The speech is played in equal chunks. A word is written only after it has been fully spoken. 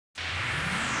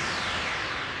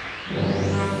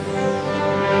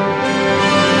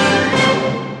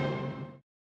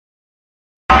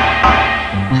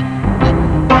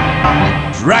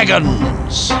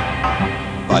Dragons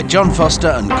by John Foster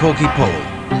and Korky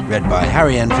Paul. Read by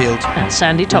Harry Enfield and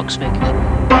Sandi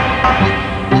Toksvig.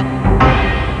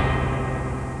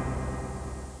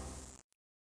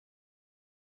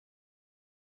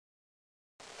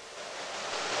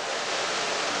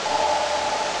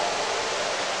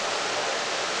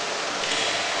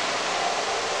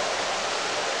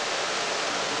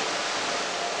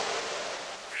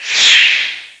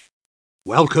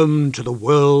 Welcome to the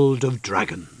world of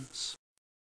dragons.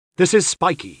 This is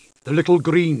Spiky, the little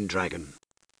green dragon.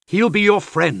 He'll be your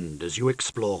friend as you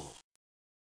explore.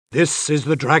 This is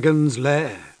the dragon's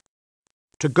lair.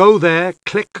 To go there,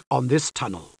 click on this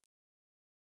tunnel.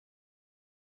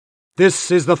 This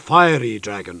is the fiery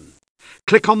dragon.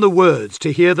 Click on the words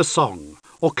to hear the song,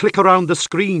 or click around the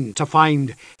screen to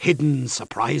find hidden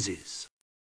surprises.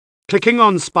 Clicking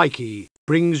on Spiky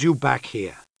brings you back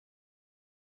here.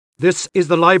 This is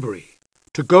the library.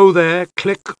 To go there,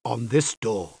 click on this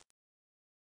door.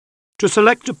 To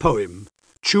select a poem,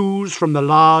 choose from the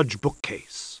large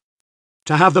bookcase.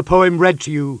 To have the poem read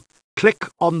to you, click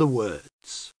on the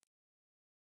words.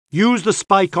 Use the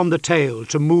spike on the tail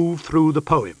to move through the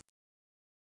poem.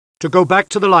 To go back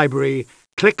to the library,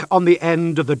 click on the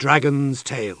end of the dragon's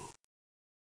tail.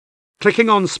 Clicking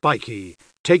on Spiky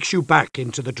takes you back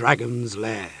into the dragon's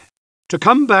lair. To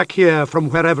come back here from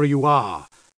wherever you are,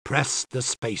 press the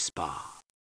space bar.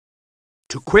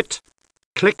 To quit,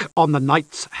 click on the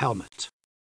knight's helmet.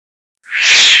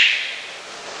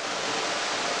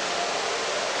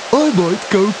 I might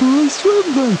go for a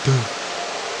swim later.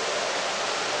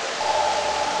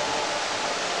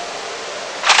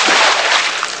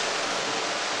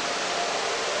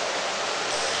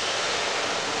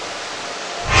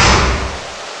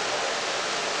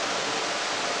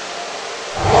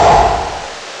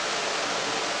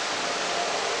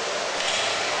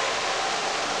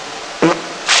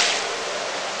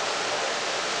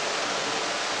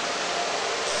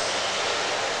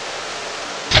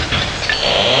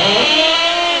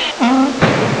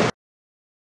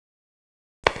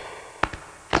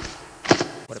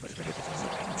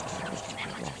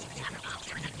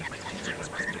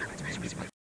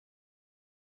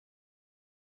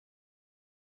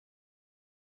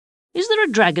 Is There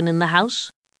a Dragon in the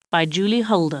House? By Julie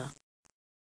Holder.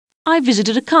 I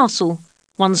visited a castle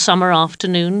one summer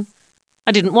afternoon.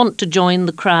 I didn't want to join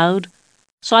the crowd,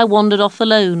 so I wandered off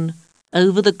alone,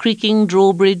 over the creaking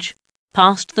drawbridge,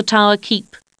 past the tower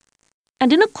keep,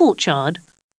 and in a courtyard,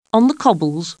 on the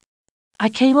cobbles, I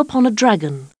came upon a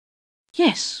dragon.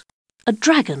 Yes, a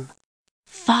dragon,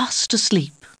 fast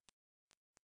asleep.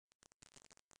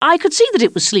 I could see that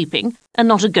it was sleeping, and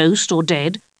not a ghost or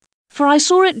dead, for I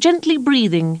saw it gently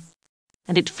breathing,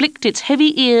 and it flicked its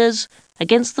heavy ears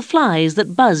against the flies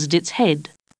that buzzed its head.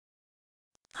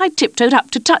 I tiptoed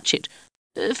up to touch it,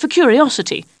 for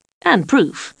curiosity and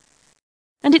proof,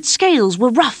 and its scales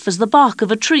were rough as the bark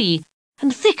of a tree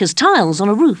and thick as tiles on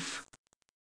a roof.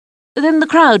 Then the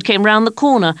crowd came round the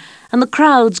corner, and the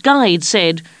crowd's guide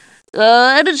said,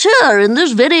 "And it's here in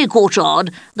this very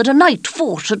courtyard that a knight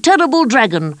fought a terrible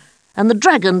dragon, and the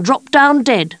dragon dropped down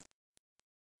dead."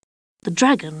 The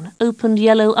dragon opened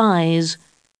yellow eyes.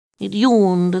 It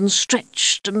yawned and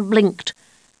stretched and blinked,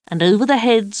 and over the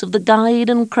heads of the guide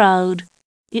and crowd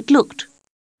it looked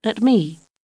at me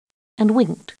and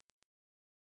winked.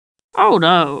 "Oh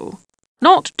no,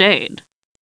 not dead,"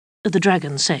 the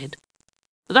dragon said.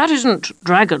 "That isn't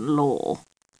dragon law."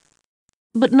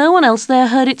 But no one else there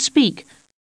heard it speak.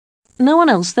 No one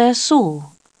else there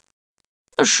saw.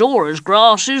 "As sure as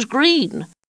grass is green,"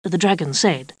 the dragon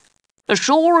said. "As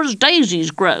sure as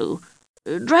daisies grow.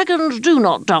 Dragons do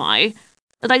not die.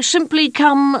 They simply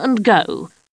come and go.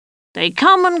 They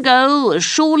come and go as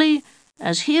surely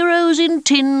as heroes in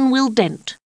tin will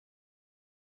dent."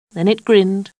 Then it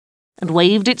grinned and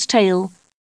waved its tail,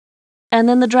 and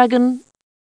then the dragon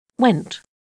went.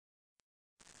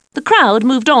 The crowd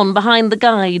moved on behind the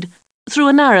guide, through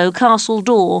a narrow castle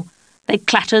door. They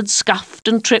clattered, scuffed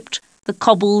and tripped the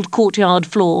cobbled courtyard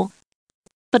floor.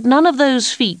 But none of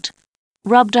those feet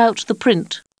rubbed out the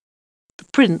print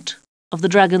of the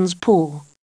dragon's paw.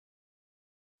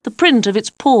 The print of its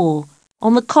paw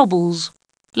on the cobbles,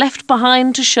 left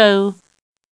behind to show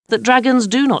that dragons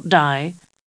do not die,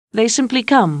 they simply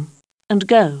come and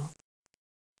go.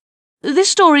 This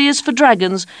story is for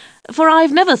dragons, for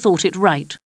I've never thought it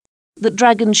right that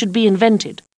dragons should be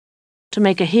invented to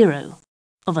make a hero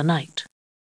of a knight.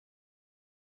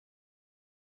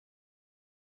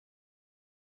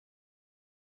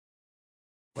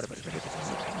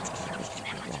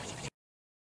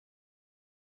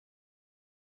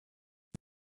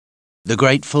 The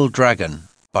Grateful Dragon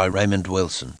by Raymond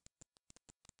Wilson.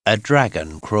 A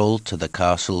dragon crawled to the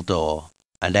castle door,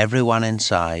 and everyone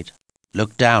inside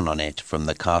looked down on it from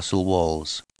the castle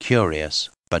walls, curious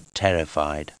but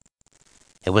terrified.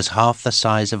 It was half the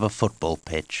size of a football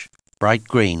pitch, bright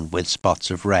green with spots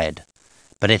of red,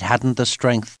 but it hadn't the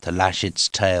strength to lash its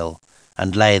tail,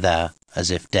 and lay there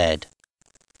as if dead.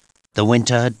 The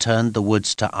winter had turned the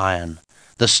woods to iron,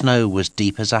 the snow was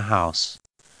deep as a house.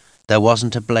 There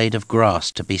wasn't a blade of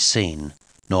grass to be seen,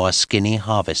 nor a skinny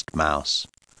harvest mouse.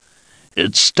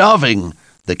 "It's starving,"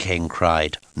 the king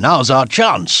cried. "Now's our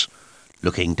chance,"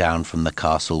 looking down from the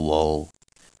castle wall.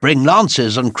 "Bring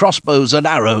lances and crossbows and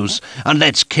arrows, and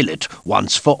let's kill it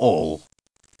once for all."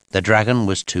 The dragon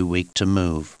was too weak to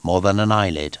move, more than an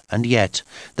eyelid, and yet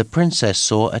the princess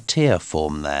saw a tear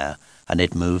form there, and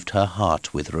it moved her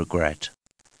heart with regret.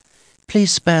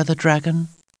 "Please spare the dragon,"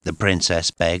 the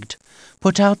princess begged.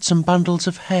 "Put out some bundles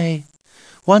of hay.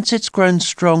 Once it's grown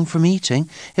strong from eating,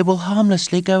 it will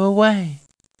harmlessly go away."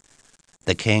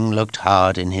 The king looked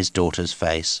hard in his daughter's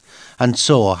face, and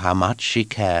saw how much she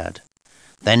cared,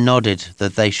 then nodded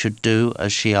that they should do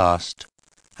as she asked,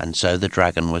 and so the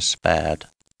dragon was spared.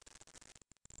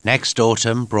 Next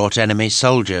autumn brought enemy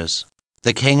soldiers.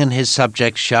 The king and his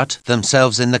subjects shut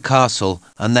themselves in the castle,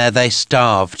 and there they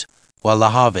starved, while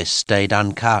the harvest stayed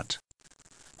uncut.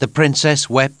 The princess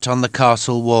wept on the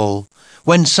castle wall,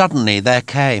 when suddenly there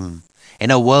came, in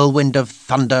a whirlwind of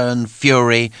thunder and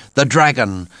fury, the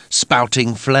dragon,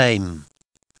 spouting flame.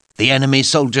 The enemy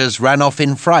soldiers ran off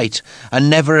in fright, and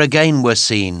never again were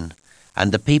seen,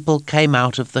 and the people came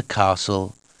out of the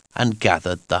castle and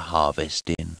gathered the harvest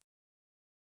in.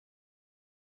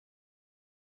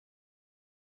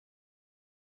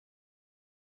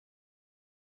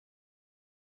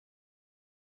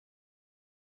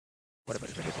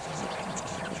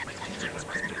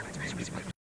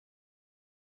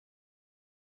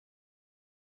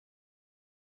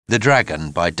 The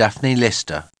Dragon by Daphne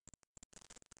Lister.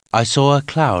 I saw a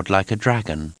cloud like a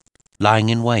dragon, lying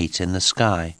in wait in the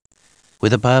sky,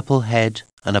 with a purple head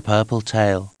and a purple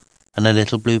tail, and a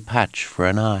little blue patch for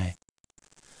an eye.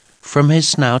 From his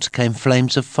snout came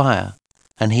flames of fire,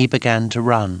 and he began to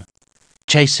run,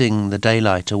 chasing the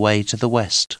daylight away to the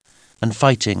west, and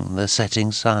fighting the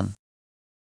setting sun.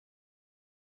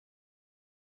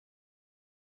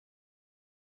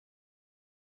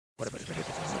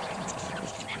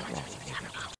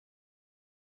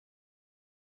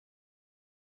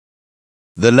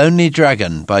 The Lonely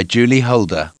Dragon by Julie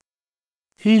Holder.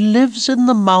 He lives in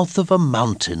the mouth of a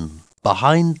mountain,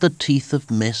 behind the teeth of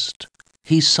mist.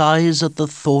 He sighs at the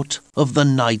thought of the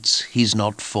nights he's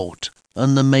not fought,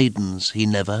 and the maidens he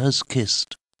never has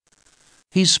kissed.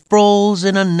 He sprawls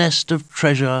in a nest of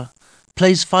treasure,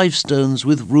 plays five stones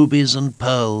with rubies and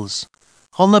pearls.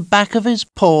 On the back of his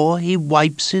paw he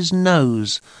wipes his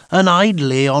nose, and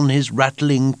idly on his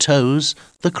rattling toes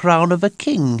the crown of a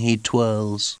king he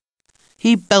twirls.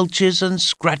 He belches and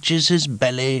scratches his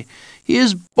belly, he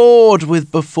is bored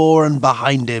with before and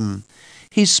behind him.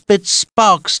 He spits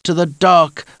sparks to the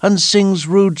dark and sings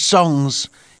rude songs.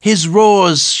 His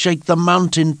roars shake the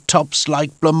mountain tops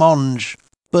like blancmange,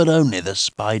 but only the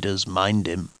spiders mind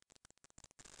him.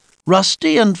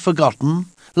 Rusty and forgotten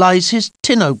lies his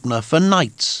tin opener for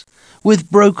nights,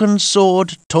 with broken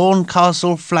sword, torn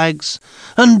castle flags,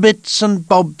 and bits and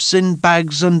bobs in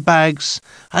bags and bags,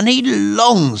 and he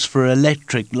longs for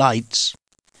electric lights.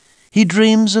 He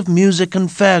dreams of music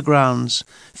and fairgrounds,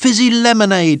 fizzy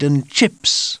lemonade and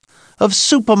chips, of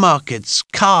supermarkets,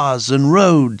 cars and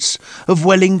roads, of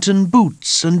Wellington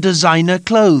boots and designer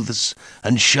clothes,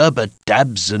 and sherbet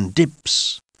dabs and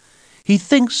dips. He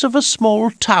thinks of a small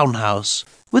townhouse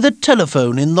with a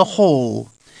telephone in the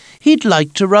hall. He'd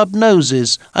like to rub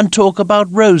noses and talk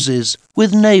about roses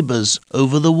with neighbours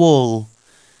over the wall.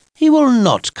 He will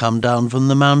not come down from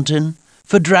the mountain,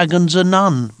 for dragons are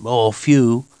none, or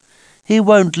few. He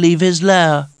won't leave his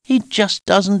lair, he just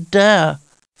doesn't dare,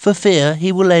 for fear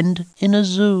he will end in a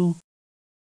zoo.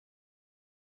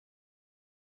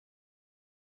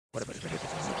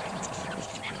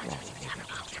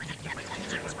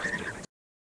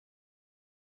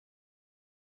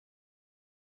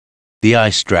 The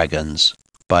Ice Dragons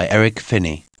by Eric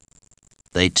Finney.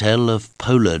 They tell of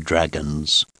polar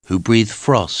dragons who breathe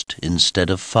frost instead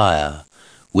of fire,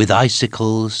 with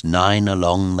icicles 9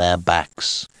 along their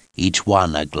backs, each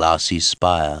one a glassy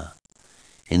spire.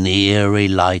 In the eerie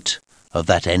light of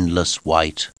that endless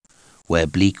white, where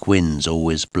bleak winds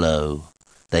always blow,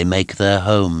 they make their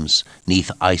homes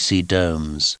 'neath icy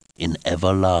domes in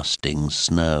everlasting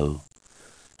snow.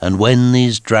 And when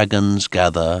these dragons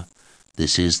gather,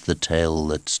 this is the tale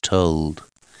that's told.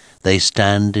 They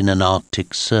stand in an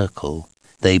Arctic circle.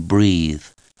 They breathe,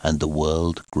 and the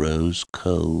world grows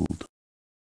cold.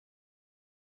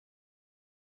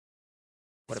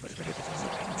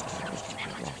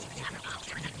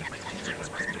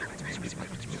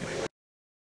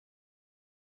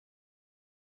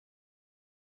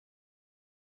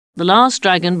 The Last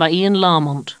Dragon by Ian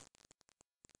Lamont.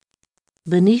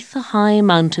 Beneath a high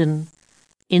mountain,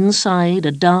 inside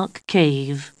a dark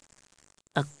cave,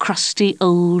 a crusty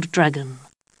old dragon,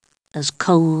 as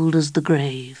cold as the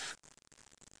grave,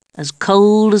 as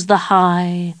cold as the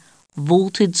high,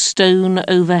 vaulted stone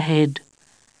overhead,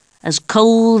 as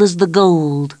cold as the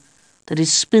gold that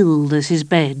is spilled as his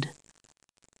bed.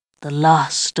 The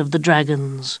last of the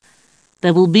dragons,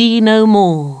 there will be no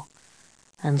more,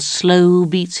 and slow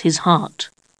beats his heart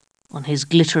on his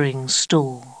glittering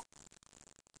store.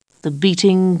 The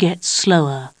beating gets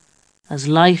slower as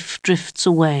life drifts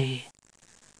away.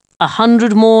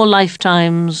 100 more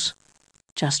lifetimes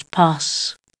just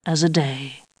pass as a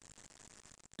day.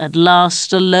 At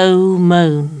last a low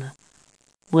moan,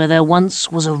 where there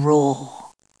once was a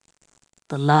roar.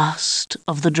 The last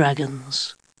of the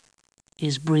dragons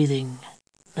is breathing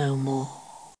no more.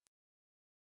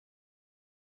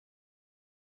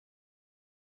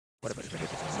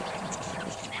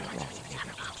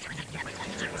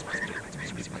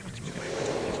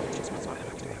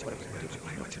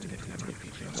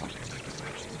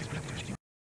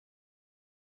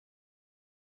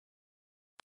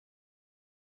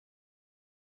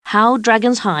 How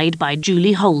Dragons Hide by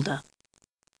Julie Holder.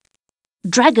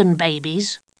 Dragon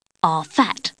babies are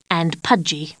fat and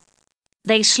pudgy.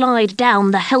 They slide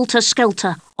down the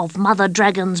helter-skelter of Mother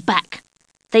Dragon's back.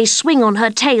 They swing on her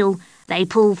tail. They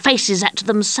pull faces at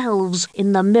themselves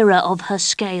in the mirror of her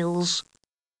scales.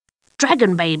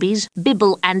 Dragon babies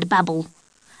bibble and babble.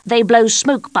 They blow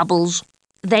smoke bubbles.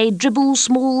 They dribble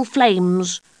small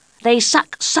flames. They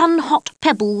suck sun-hot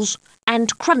pebbles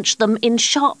and crunch them in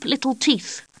sharp little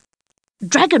teeth.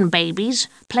 Dragon babies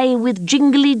play with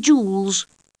jingly jewels.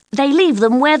 They leave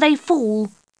them where they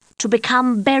fall to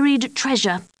become buried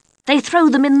treasure. They throw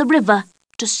them in the river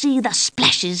to see the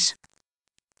splashes.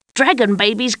 Dragon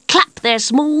babies clap their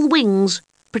small wings,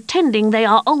 pretending they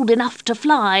are old enough to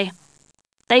fly.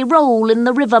 They roll in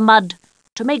the river mud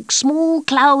to make small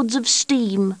clouds of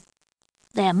steam.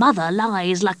 Their mother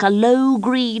lies like a low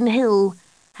green hill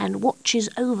and watches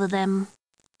over them.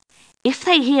 If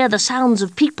they hear the sounds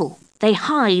of people, they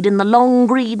hide in the long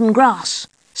green grass.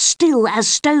 Still as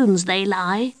stones they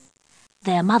lie.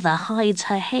 Their mother hides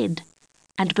her head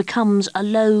and becomes a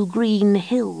low green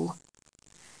hill.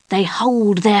 They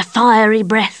hold their fiery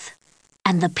breath,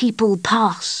 and the people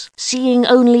pass, seeing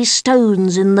only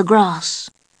stones in the grass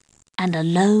and a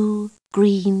low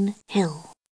green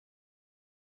hill.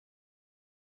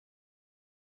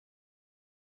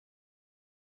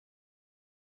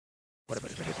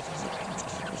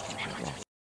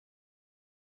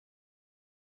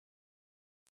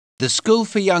 The School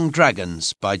for Young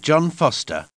Dragons by John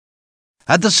Foster.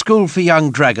 At the School for Young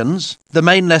Dragons, the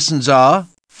main lessons are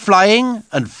flying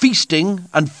and feasting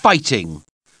and fighting.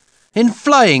 In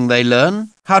flying they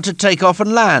learn how to take off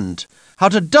and land, how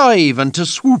to dive and to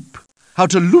swoop, how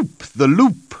to loop the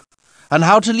loop, and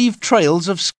how to leave trails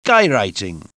of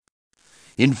skywriting.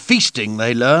 In feasting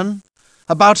they learn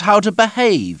about how to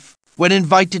behave when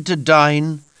invited to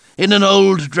dine in an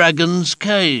old dragon's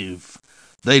cave.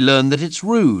 They learn that it's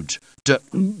rude to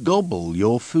gobble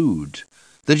your food,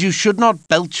 that you should not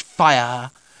belch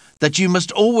fire, that you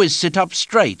must always sit up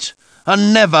straight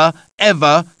and never,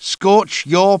 ever scorch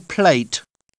your plate.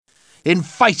 In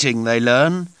fighting they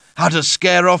learn how to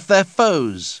scare off their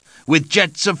foes with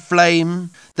jets of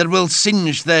flame that will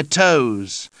singe their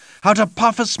toes, how to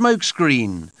puff a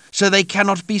smokescreen so they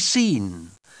cannot be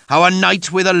seen, how a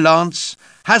knight with a lance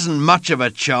hasn't much of a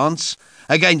chance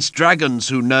against dragons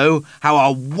who know how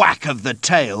a whack of the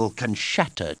tail can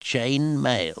shatter chain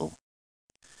mail.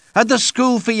 At the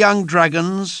School for Young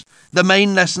Dragons, the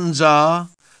main lessons are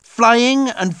flying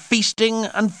and feasting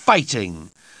and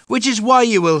fighting, which is why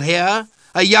you will hear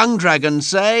a young dragon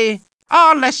say,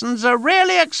 "Our lessons are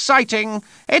really exciting.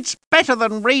 It's better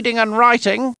than reading and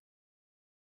writing."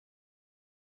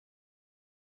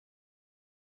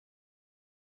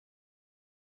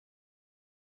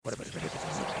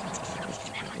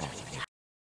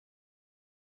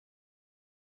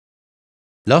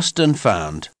 Lost and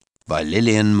Found by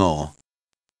Lillian Moore.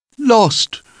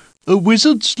 Lost, a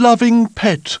wizard's loving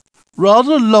pet.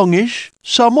 Rather longish,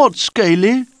 somewhat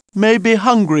scaly, may be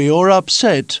hungry or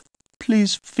upset.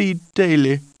 Please feed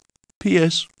daily.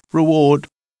 P.S. Reward.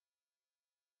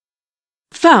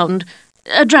 Found,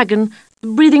 a dragon,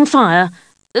 breathing fire,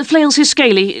 flails his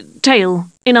scaly tail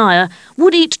in ire,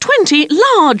 would eat 20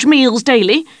 large meals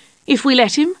daily if we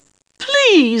let him.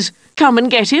 Please come and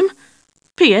get him.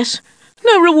 P.S.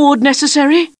 No reward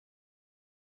necessary.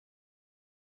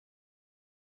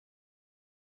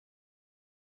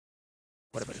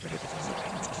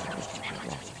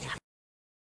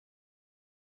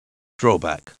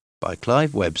 Drawback by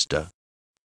Clive Webster.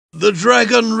 The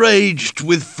dragon raged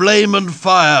with flame and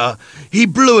fire. He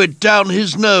blew it down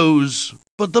his nose.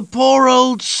 But the poor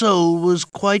old soul was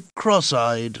quite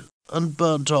cross-eyed and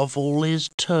burnt off all his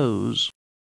toes.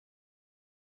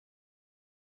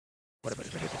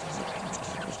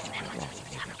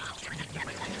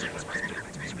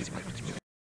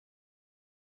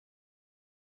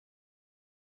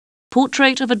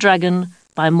 Portrait of a Dragon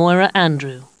by Moira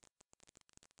Andrew.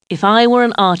 If I were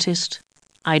an artist,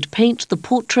 I'd paint the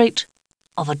portrait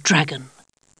of a dragon.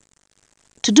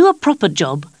 To do a proper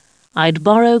job, I'd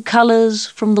borrow colours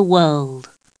from the world.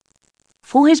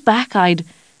 For his back, I'd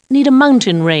need a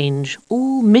mountain range,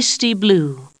 all misty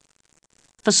blue.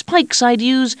 For spikes, I'd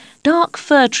use dark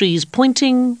fir trees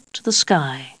pointing to the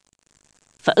sky.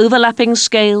 For overlapping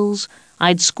scales,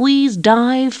 I'd squeeze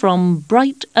dye from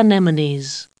bright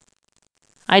anemones.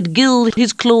 I'd gild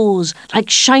his claws like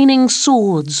shining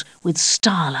swords with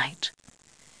starlight.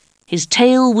 His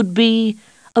tail would be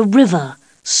a river,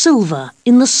 silver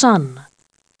in the sun.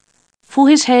 For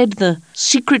his head, the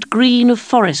secret green of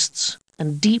forests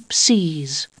and deep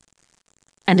seas.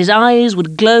 And his eyes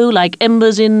would glow like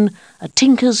embers in a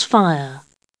tinker's fire.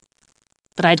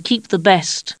 But I'd keep the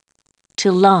best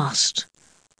till last.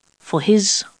 For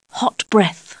his hot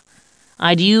breath,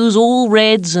 I'd use all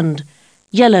reds and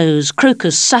yellows,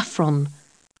 crocus, saffron,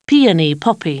 peony,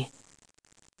 poppy,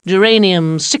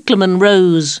 geranium, cyclamen,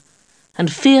 rose,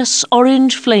 and fierce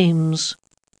orange flames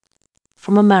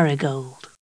from a marigold.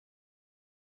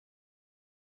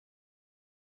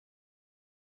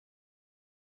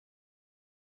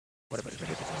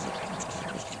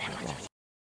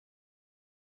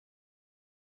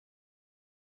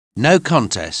 No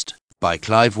Contest by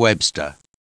Clive Webster.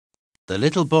 The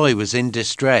little boy was in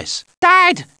distress.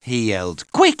 "Dad!" he yelled.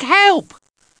 "Quick help!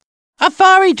 A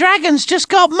fiery dragon's just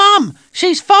got Mum!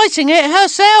 She's fighting it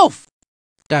herself!"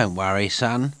 "Don't worry,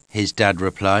 son," his dad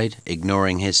replied,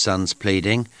 ignoring his son's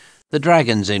pleading. "The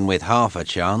dragon's in with half a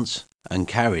chance," and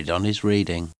carried on his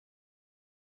reading.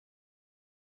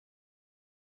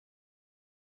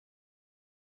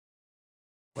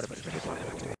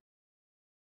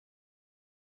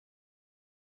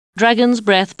 Dragon's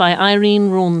Breath by Irene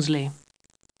Rawnsley.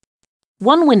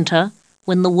 One winter,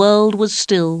 when the world was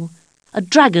still, a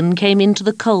dragon came into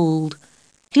the cold.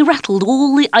 He rattled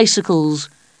all the icicles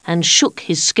and shook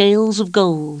his scales of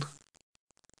gold.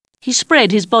 He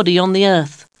spread his body on the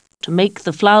earth to make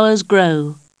the flowers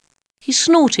grow. He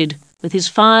snorted with his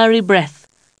fiery breath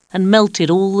and melted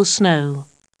all the snow.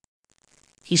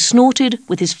 He snorted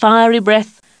with his fiery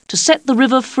breath to set the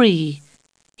river free.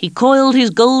 He coiled his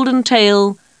golden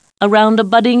tail around a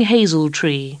budding hazel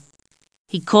tree.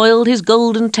 He coiled his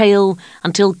golden tail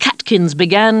until catkins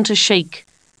began to shake,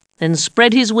 then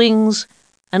spread his wings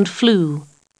and flew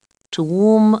to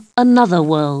warm another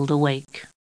world awake.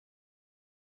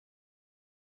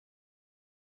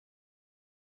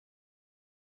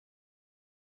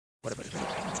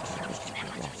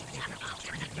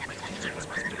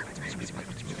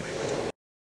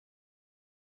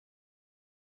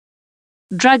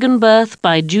 Dragon Birth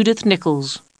by Judith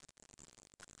Nichols.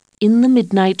 In the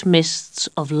midnight mists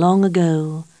of long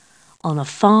ago, on a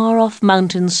far-off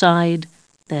mountainside,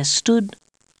 there stood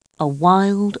a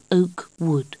wild oak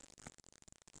wood.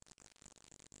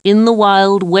 In the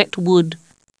wild wet wood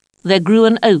there grew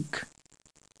an oak.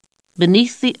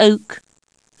 Beneath the oak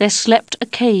there slept a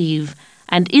cave,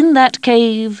 and in that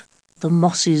cave the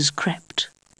mosses crept.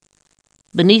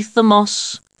 Beneath the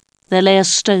moss there lay a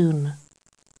stone.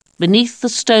 Beneath the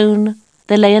stone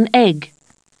there lay an egg,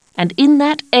 and in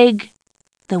that egg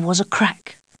there was a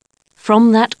crack.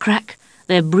 From that crack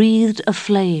there breathed a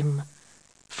flame.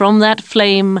 From that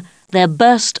flame there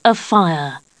burst a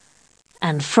fire,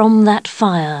 and from that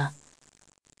fire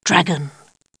dragon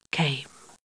came.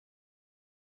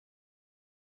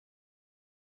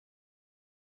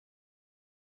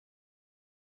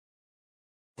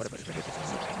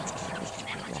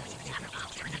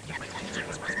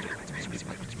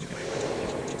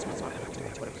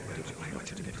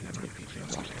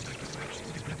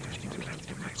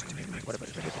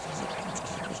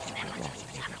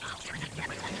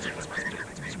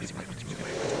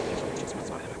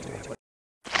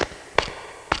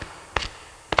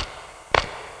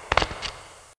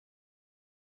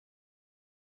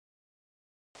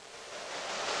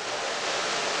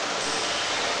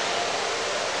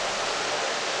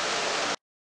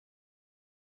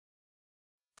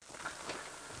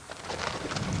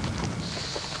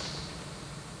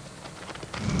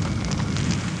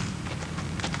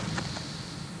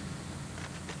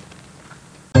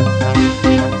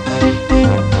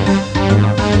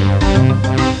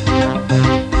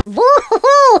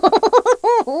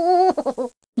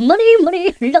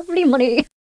 money.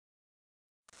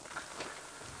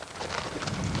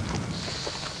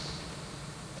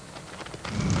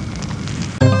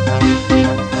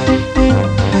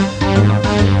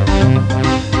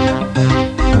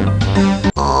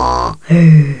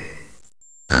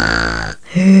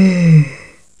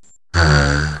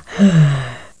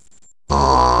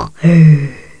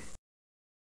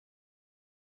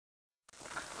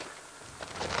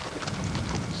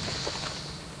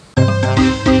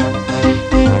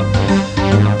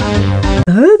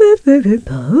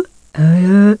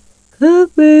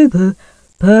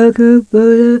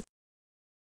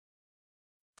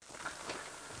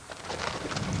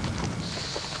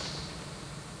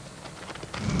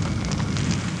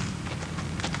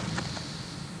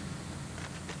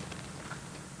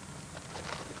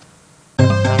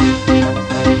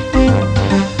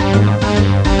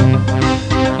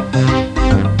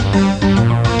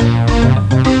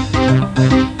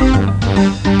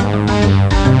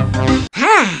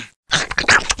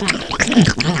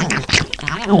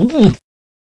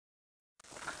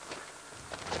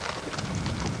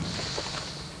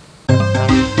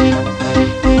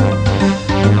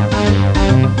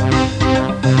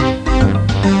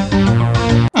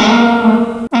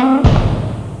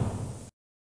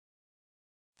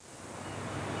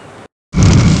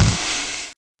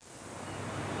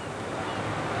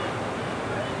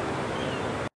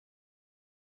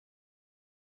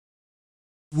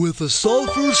 With a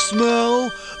sulfur smell,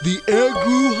 the air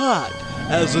grew hot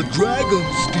as a dragon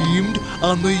steamed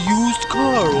on the used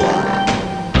car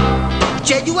lot.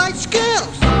 Genuine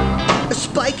scales! A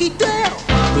spiky tail!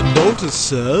 The notice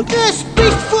said, This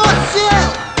beast for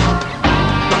sale!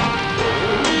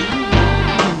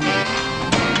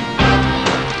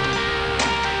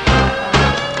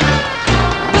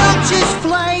 Launches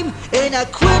flame in a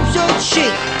crimson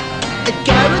sheet. It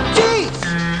guarantees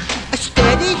a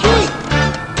steady heat.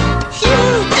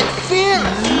 Huge and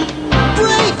fearless,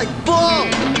 brave and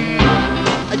bold.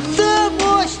 A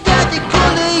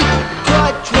thermostatically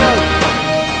controlled.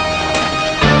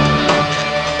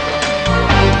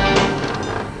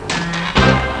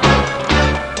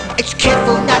 It's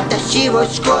careful not to zero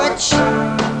scorch.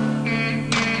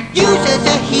 Uses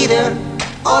a heater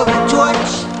or a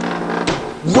torch.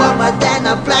 Warmer than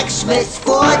a blacksmith's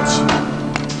forge.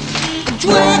 A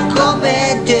drag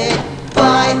commanded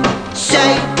by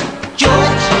St.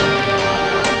 George.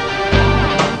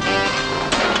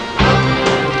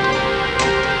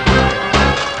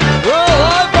 Well,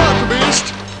 I bought the beast.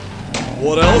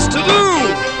 What else to do?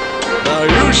 Now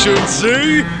you should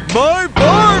see my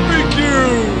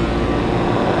barbecue!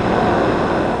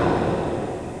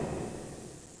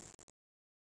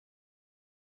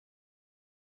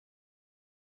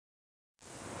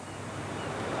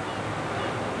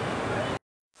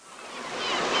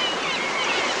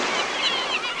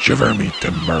 Shiver me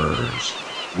timbers,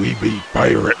 we be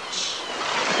pirates.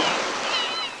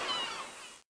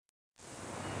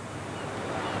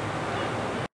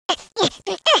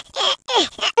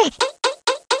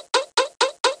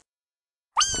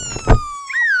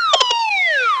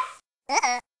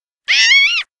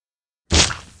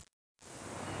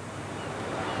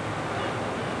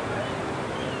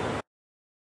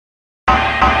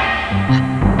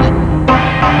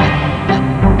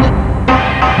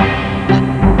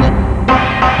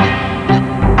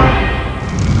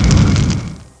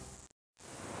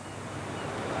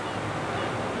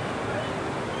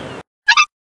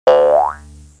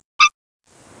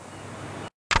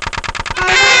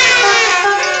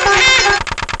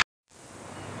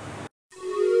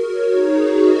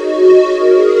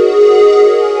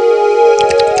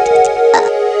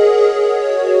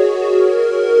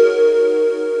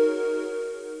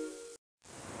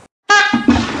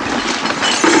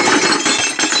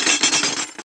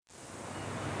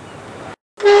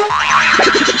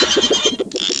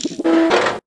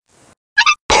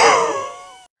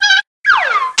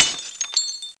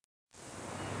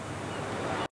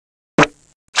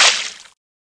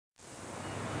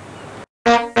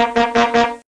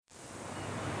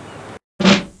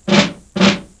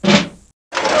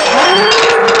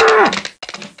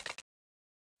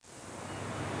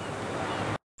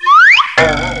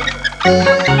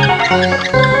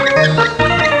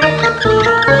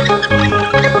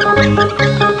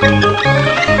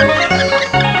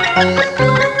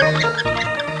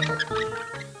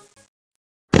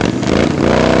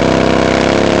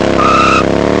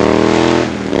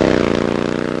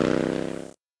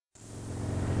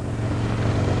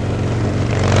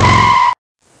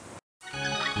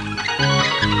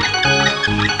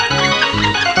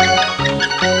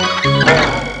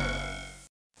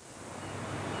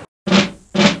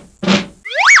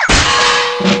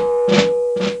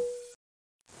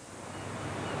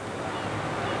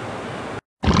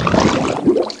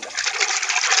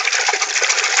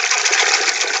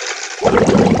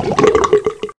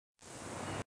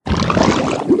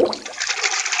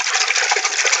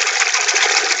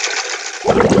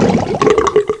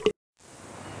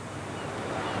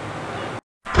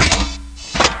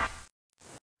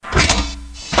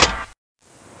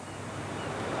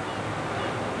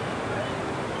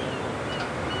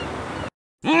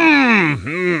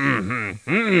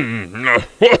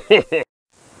 The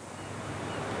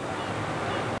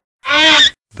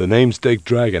namesake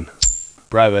dragon.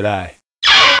 Private Eye.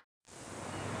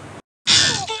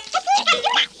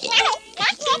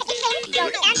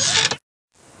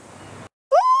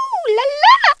 Ooh la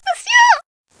la, monsieur!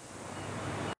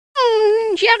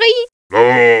 Jerry!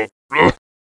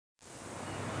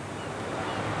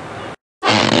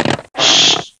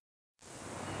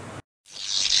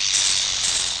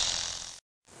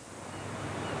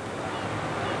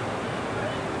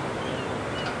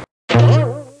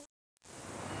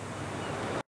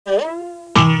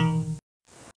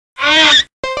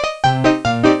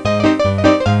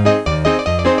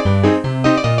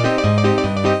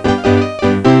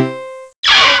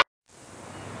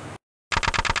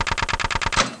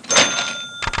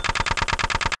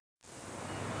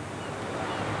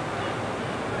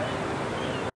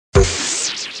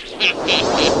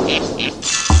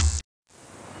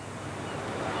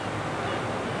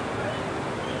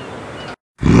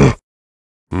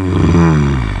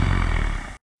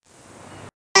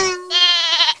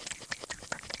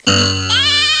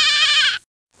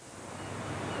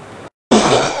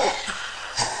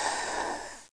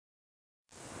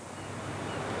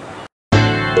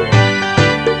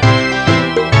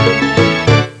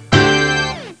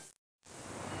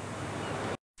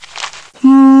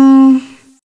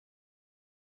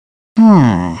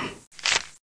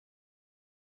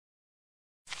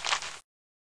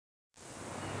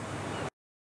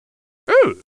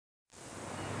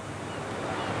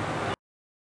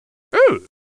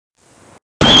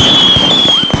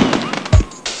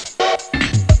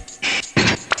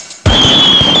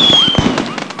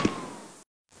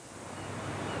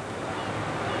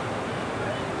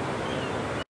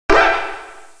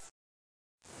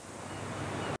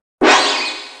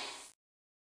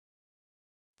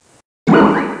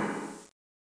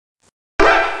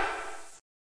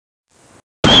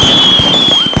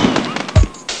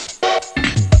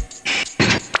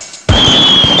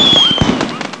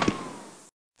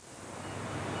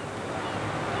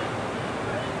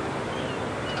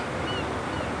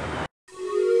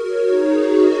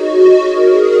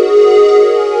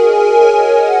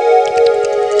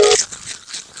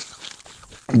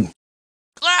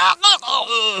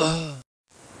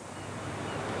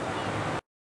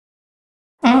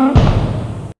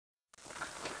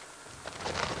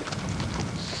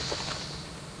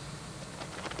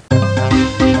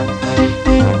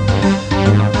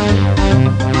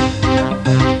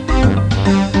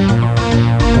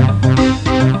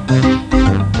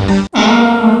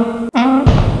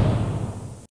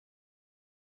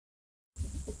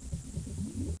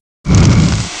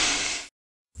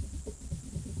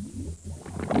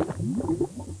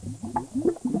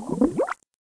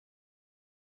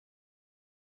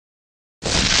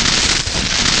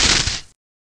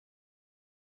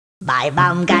 My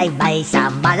mum gave me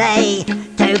some money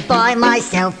to buy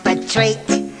myself a treat.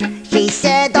 She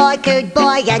said I could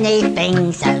buy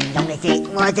anything so long as it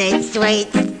wasn't sweet.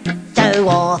 So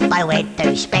off I went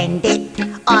to spend it.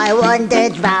 I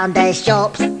wandered round the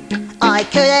shops. I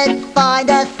couldn't find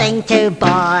a thing to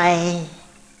buy.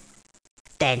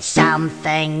 Then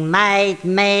something made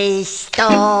me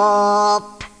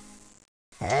stop.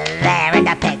 There in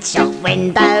the pet shop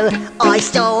window I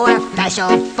saw a flash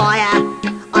of fire.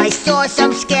 I saw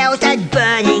some scales and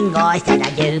burning eyes, and I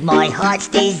knew my heart's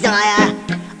desire.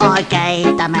 I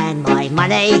gave the man my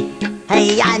money,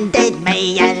 he handed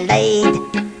me a lead.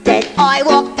 Then I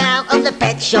walked out of the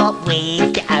pet shop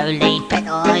with the only pet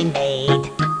I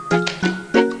need.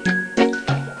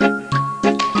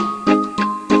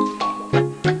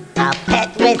 A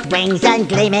pet with wings and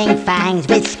gleaming fangs,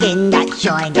 with skin that's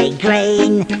shiny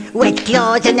green, with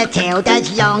claws and a tail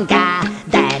that's longer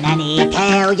than any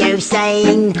tail you've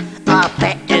seen. A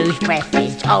pet whose breath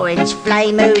is orange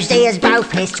flame, whose ears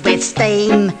both hiss with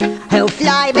steam, who'll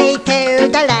fly me to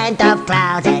the land of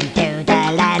clouds and to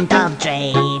the land of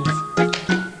dreams.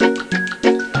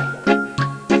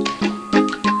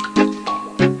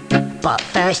 But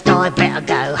first I better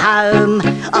go home.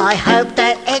 I hope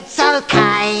that it's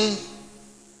okay.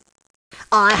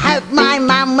 I hope my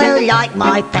mum will like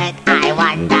my pet. I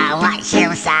wonder what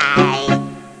she'll say.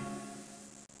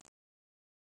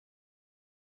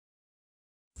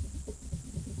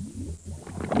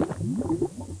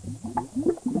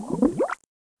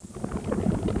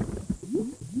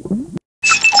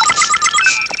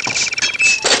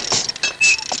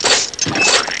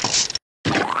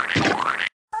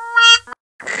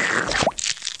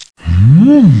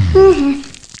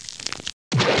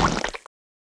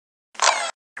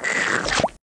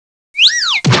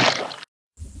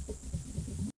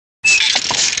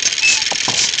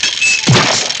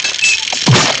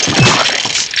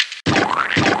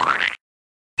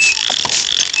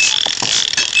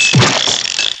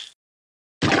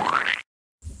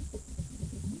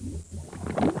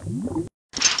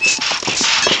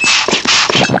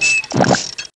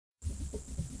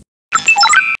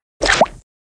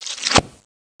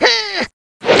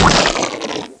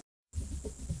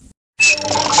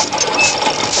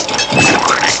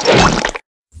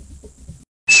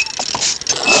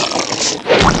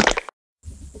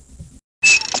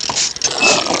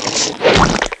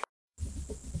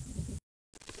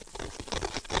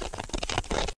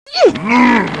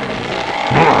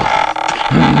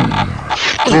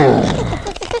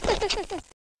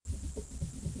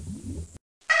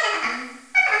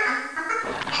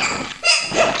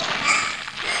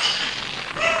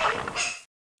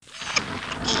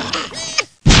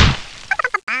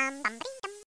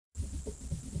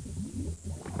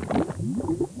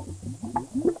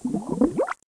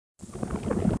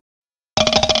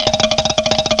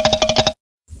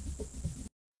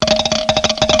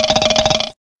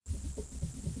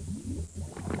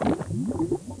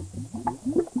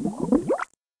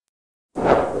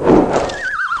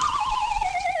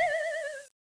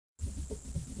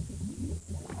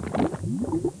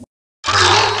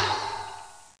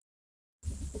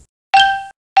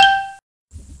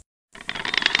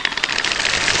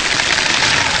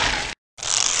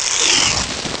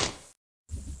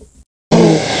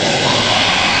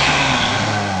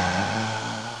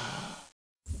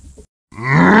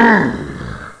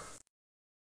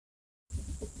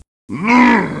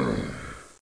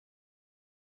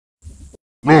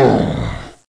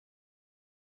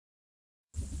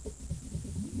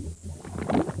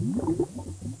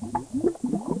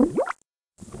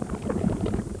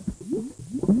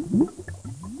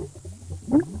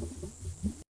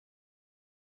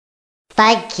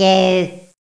 Thank you.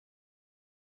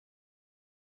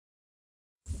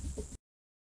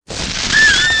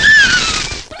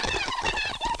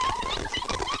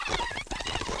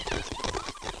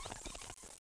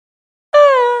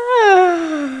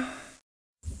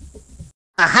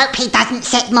 I hope he doesn't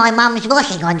set my mum's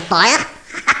washing on fire.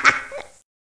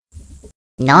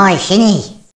 Nice, isn't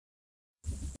he?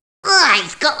 Oh,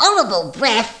 he's got horrible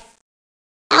breath.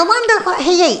 I wonder what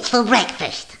he eats for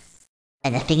breakfast.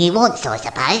 Anything he wants, I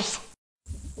suppose.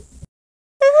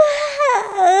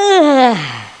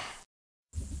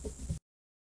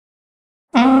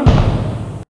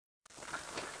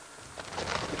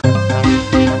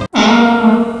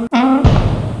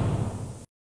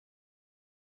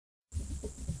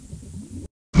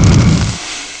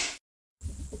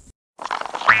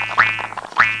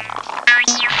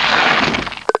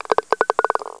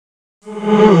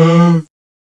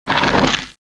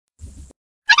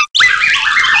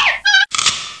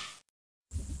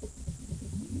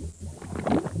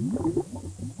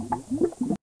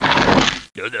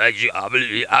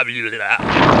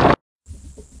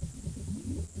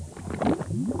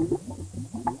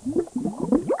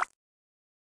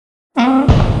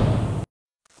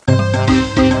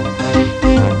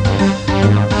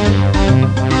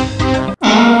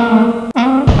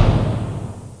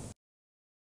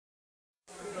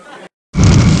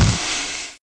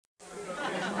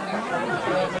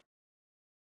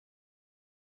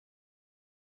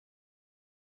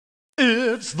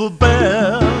 It's the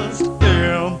best in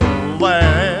the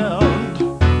land.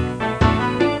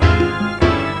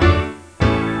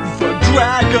 The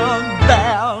Dragon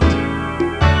Band.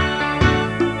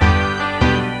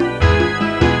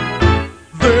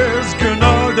 There's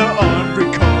Gennarda on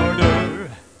recorder,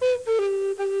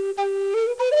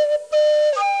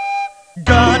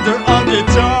 Gonder on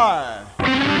guitar,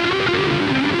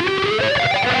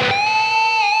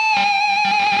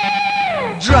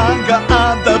 Dranga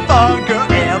on the bongo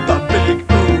and the big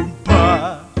oompa.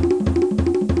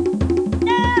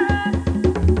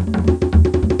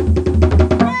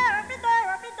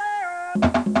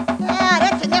 Ah,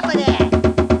 that's enough of that.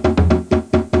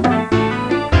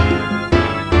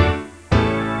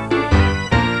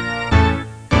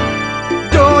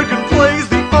 Dorgan plays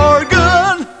the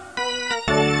organ.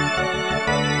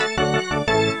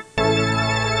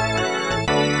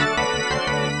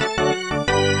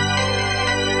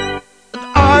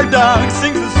 Ardong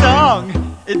sings a song.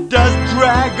 It does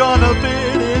drag on a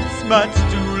bit, it's much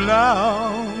too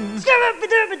long.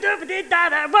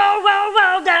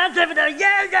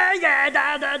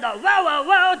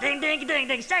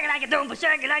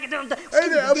 Hey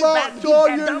there, Mark, saw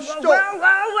you stop.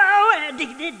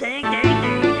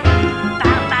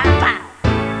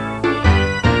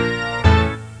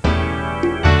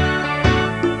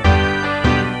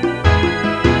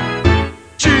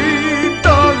 G.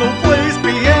 Darnold plays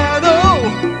piano,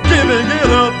 giving it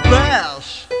a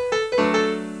bash.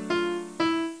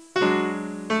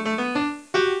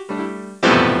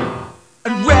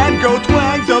 And Rango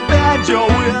twangs a banjo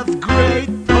with great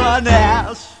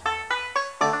panache.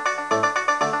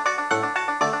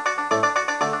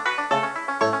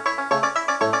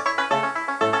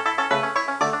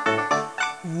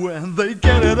 When they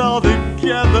get it all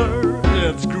together,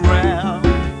 it's grand.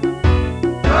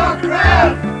 Oh,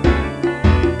 grand!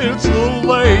 It's the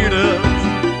latest,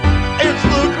 it's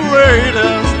the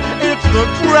greatest, it's the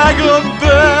Dragon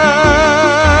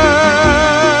Band!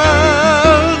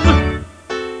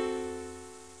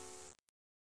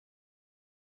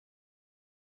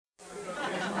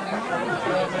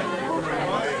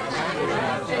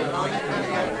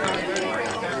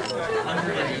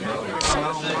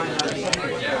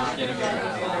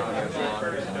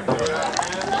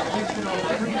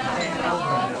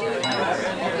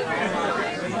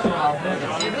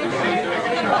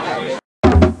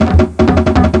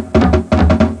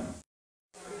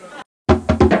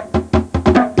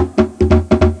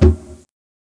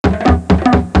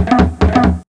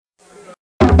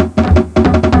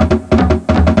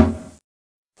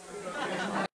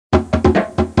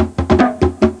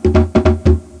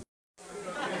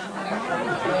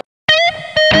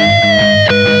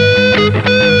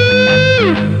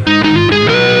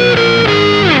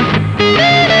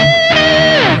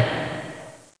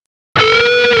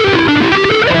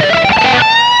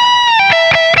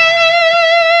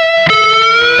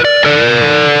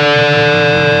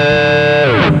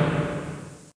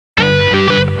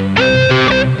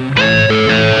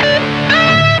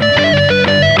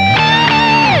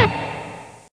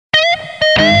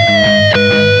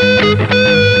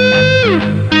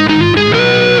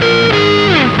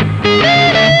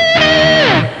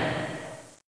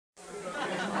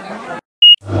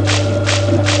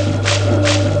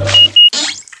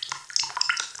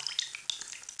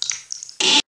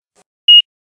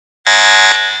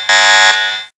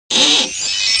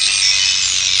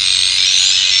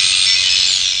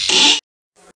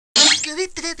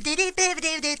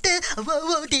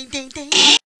 Whoa, ding, ding, ding.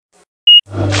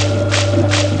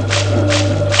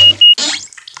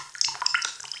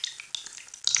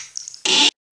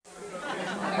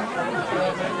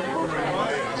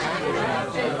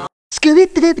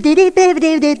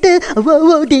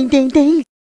 Whoa, ding, ding, ding.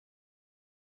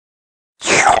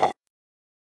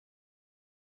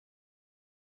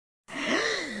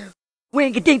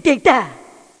 Wing a ding ding da.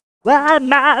 Why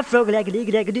my frog like a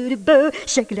diggy like a doody boo,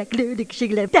 shake it like a doody,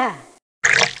 shake it like da.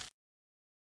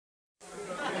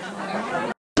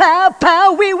 Pow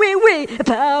pow wee wee wee,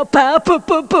 pow pow poo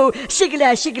poo poo, shake it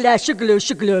like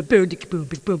sugar boom dick boom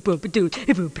big boom boom doo,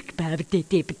 boom big pow dick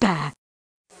dick pa.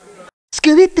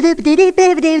 Scooby doo doo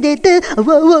doo doo doo doo,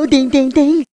 whoa ding ding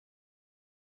ding.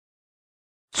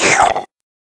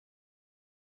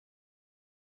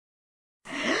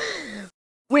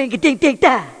 Wing a ding ding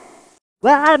da.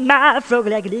 Why my frog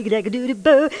like a diggy like a doody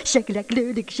boo, shake it like a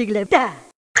doody, shake it like da.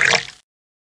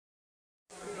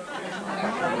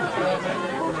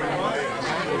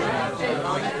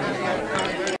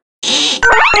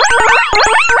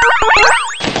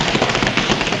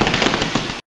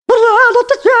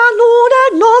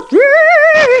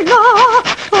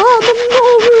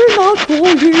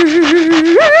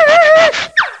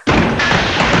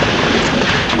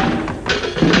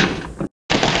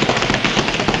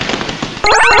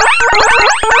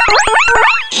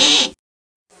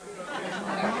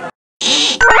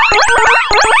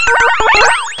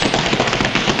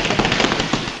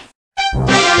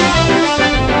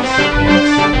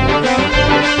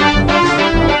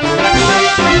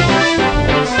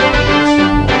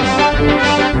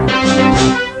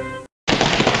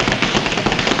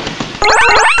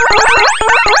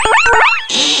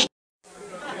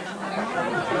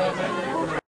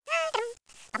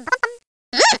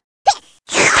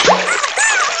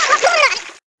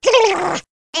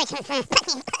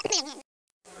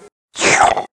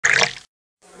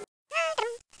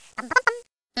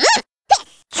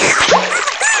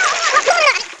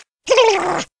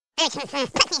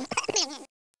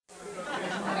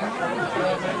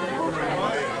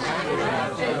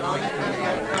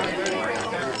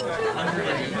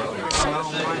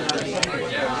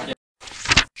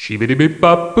 Shibbity bip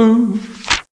bop boo.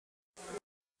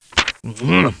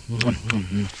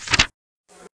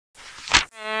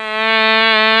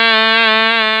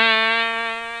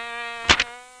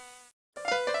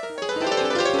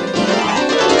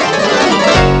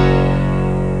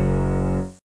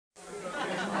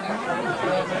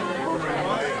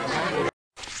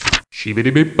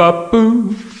 Shibbity bip bop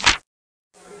boo.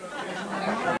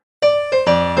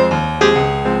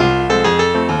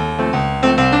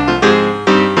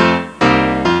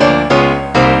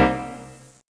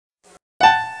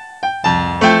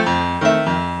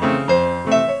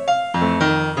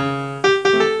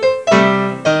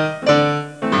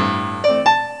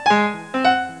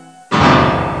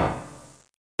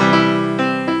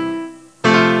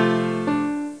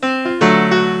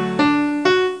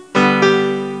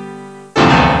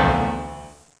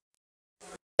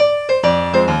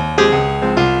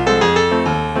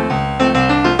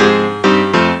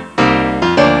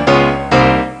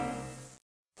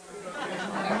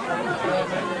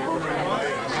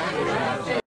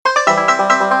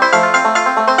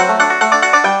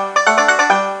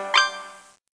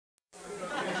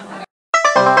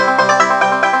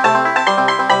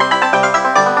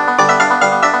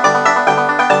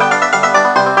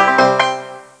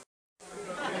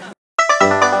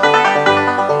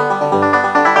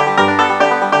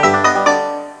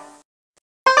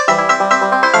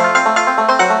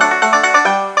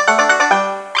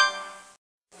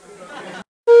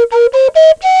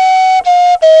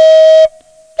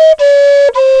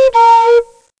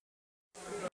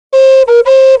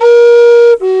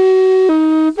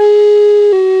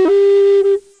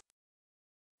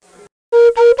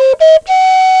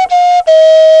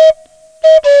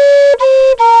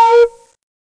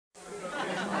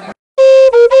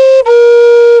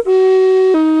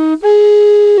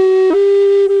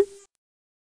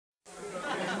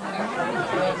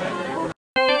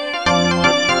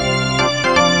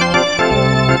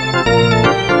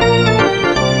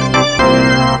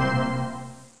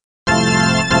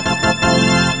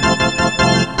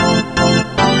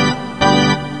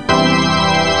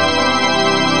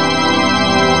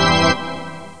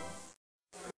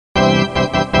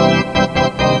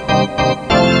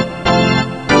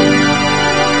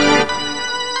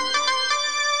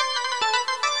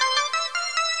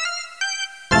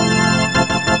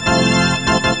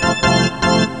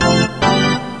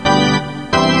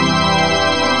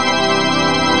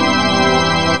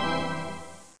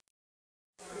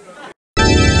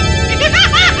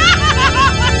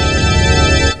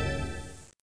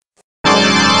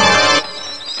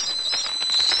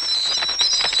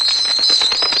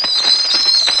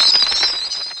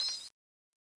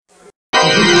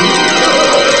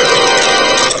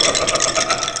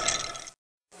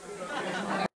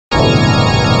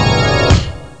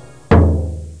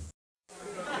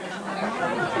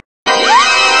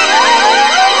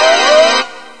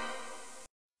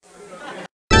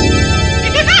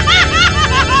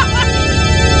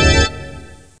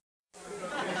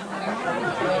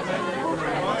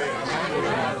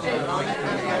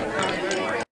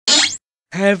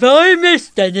 Have I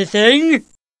missed anything?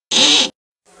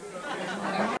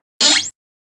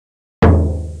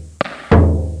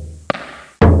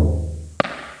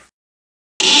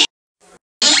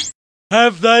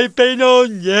 Have they been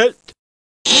on yet?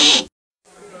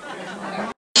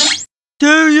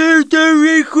 Do you do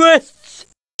requests?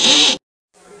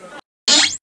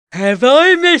 Have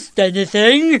I missed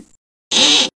anything?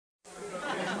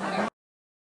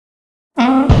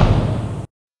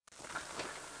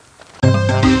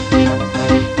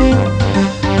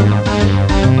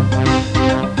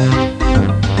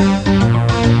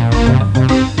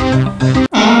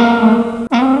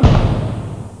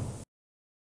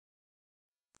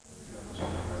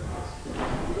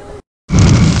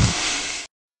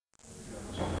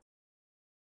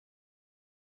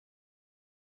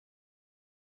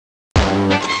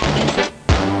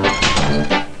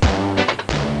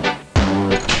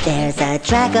 There's a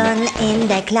dragon in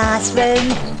the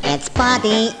classroom. Its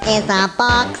body is a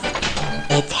box.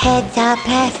 Its head's a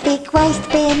plastic waste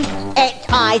bin. Its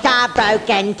eyes are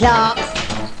broken clocks.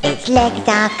 Its legs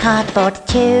are cardboard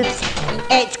tubes.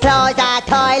 Its claws are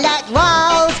toilet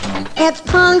rolls. Its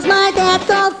tongue's my dad's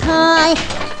old tie.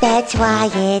 That's why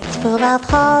it's full of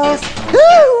holes.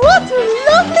 Oh, what a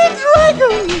lovely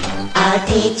dragon! Our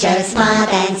teacher smiled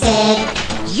and said,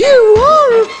 You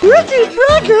are a pretty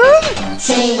dragon!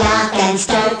 She laughed and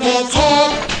stroked its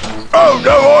head. Oh,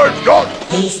 no, I'm not!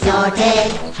 He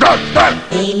snorted. Snap,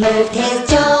 snap! He moved his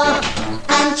jaw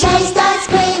and chased a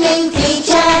screaming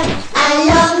teacher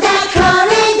along the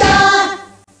corridor.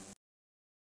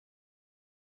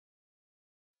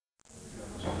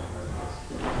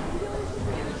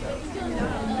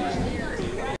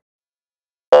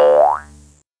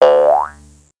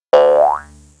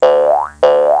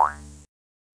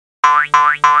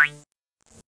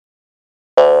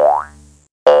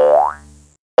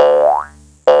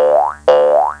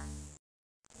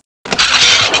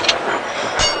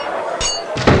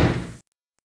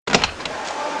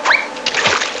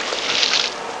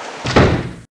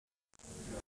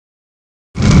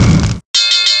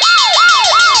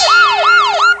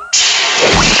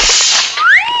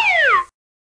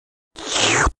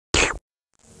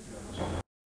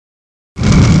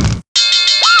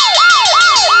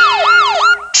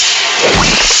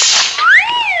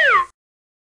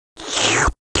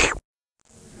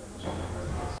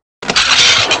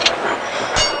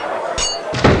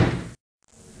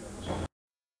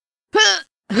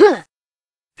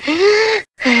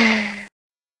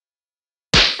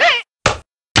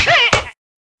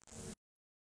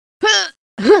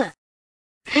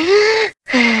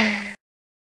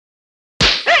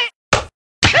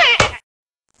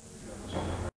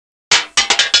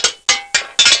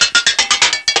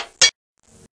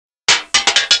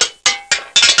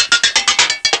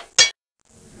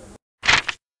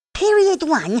 Period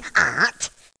 1, art.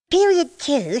 Period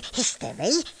 2,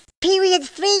 history. Period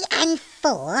 3 and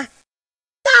 4,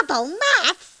 double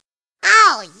maths.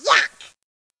 Oh, yuck!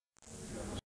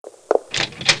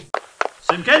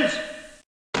 Simpkins?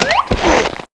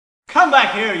 Come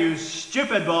back here, you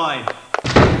stupid boy.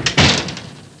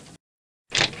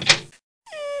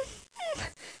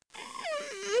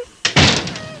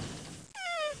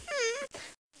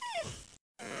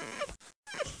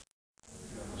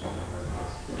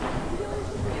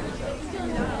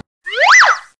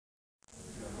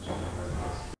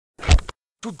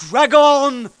 To drag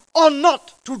on or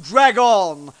not to drag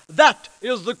on? That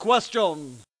is the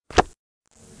question.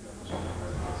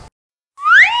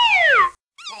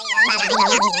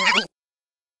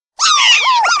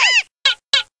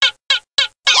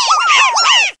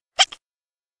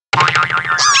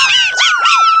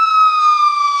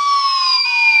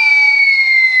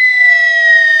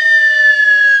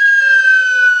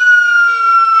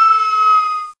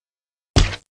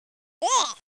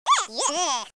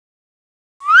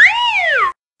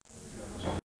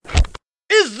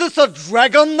 Is this a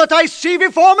dragon that I see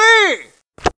before me?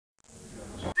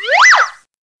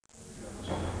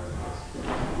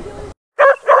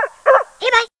 Hey,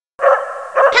 boy.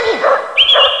 Come here.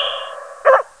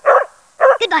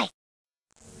 Good boy.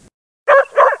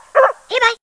 Hey,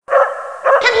 boy.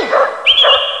 Come here.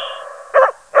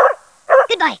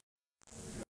 Good boy.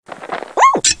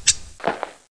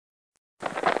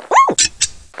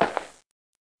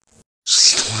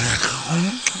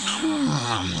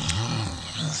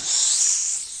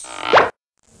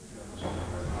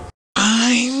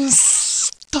 I'm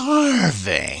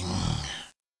starving.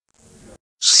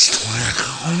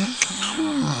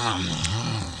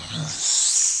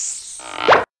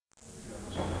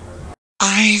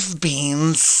 I've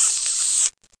been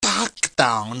stuck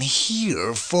down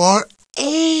here for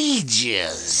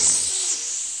ages.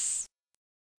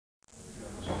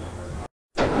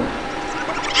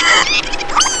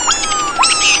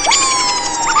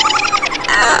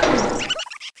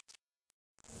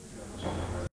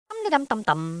 Dum dum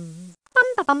dum bum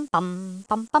bum bum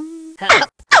bum bum.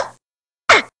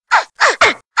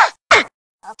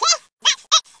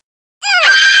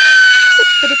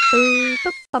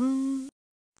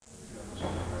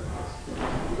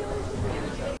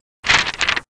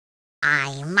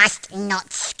 I must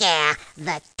not scare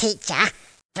the teacher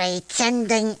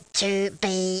pretending to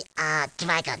be a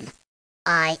dragon.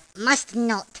 I must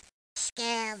not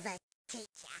scare the teacher.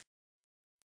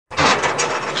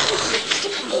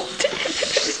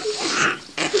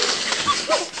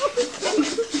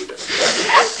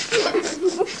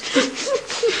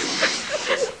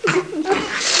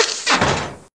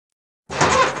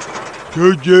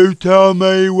 Could you tell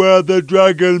me where the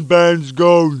dragon band's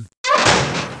gone?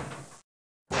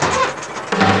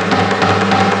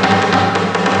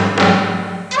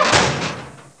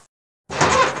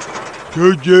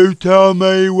 Could you tell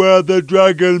me where the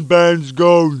dragon band's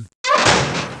gone?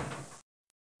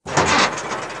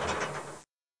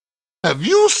 Have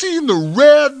you seen the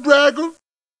red dragon?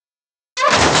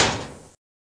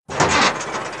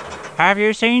 Have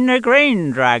you seen the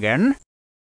green dragon?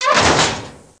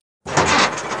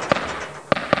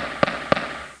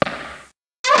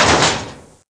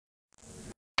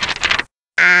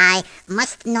 I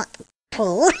must not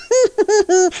pull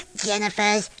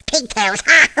Jennifer's pigtails.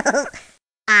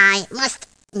 I must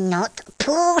not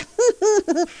pull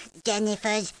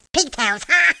Jennifer's pigtails.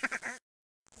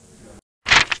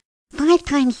 5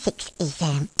 times 6 is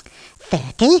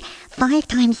 30. 5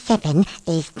 times 7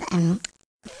 is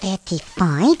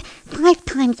 35. 5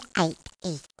 times 8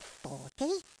 is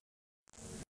 40.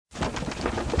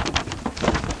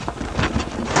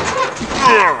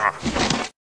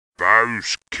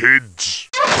 Those kids.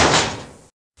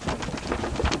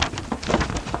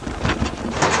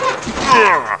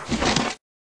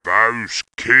 Those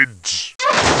kids.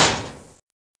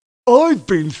 I've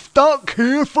been stuck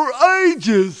here for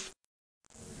ages.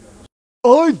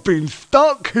 I've been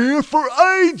stuck here for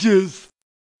ages.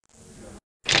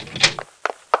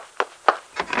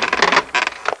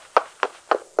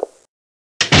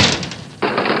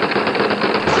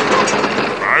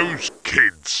 Those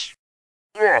kids.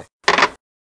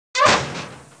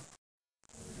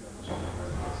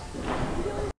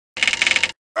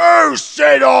 Who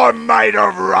said I'm made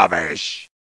of rubbish?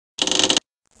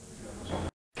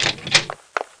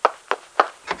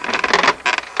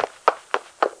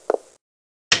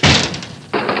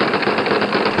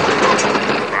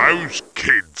 Those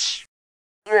kids.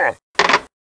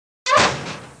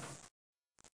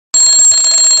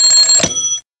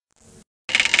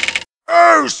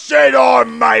 Who said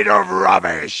I'm made of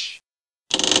rubbish?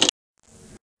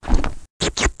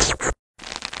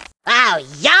 Oh,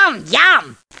 yum,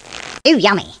 yum! Ooh,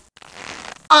 yummy.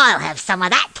 I'll have some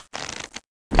of that.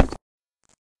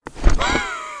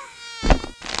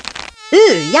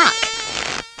 Ooh, yuck.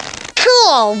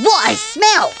 Cool, what a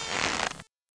smell!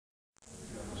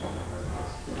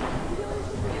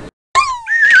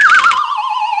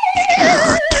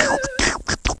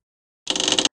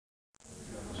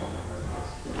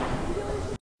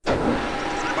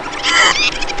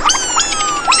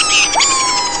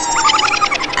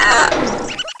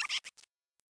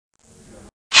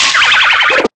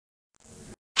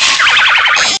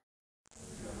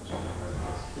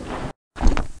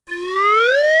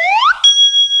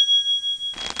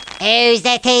 Who's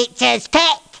the teacher's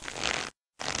pet?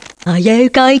 Are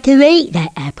you going to eat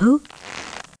that apple?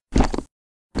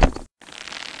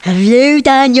 Have you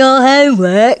done your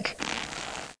homework?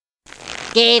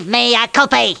 Give me a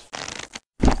copy.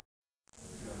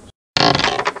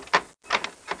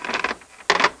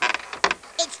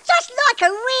 It's just like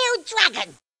a real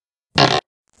dragon.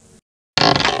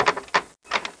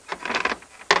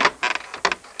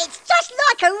 It's just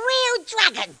like a real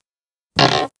dragon.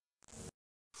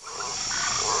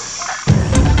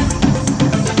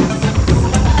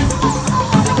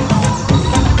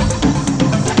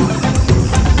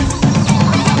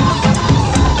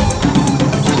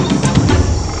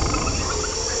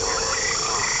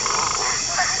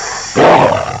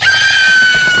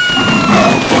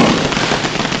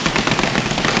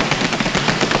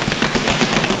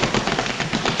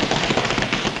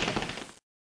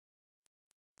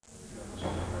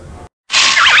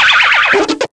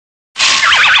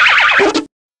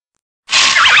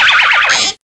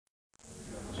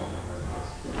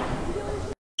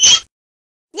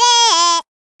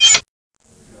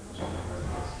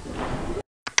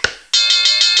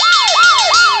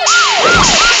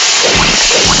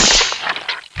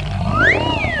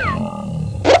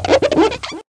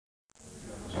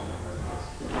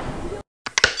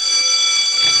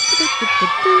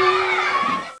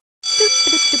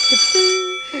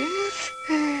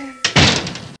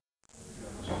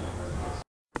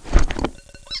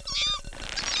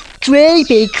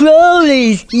 Creepy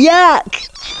crawlies, yuck!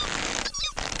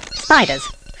 Spiders,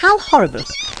 how horrible.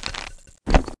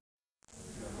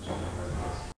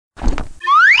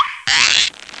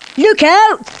 Look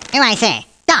out! Oh, I say,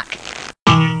 duck.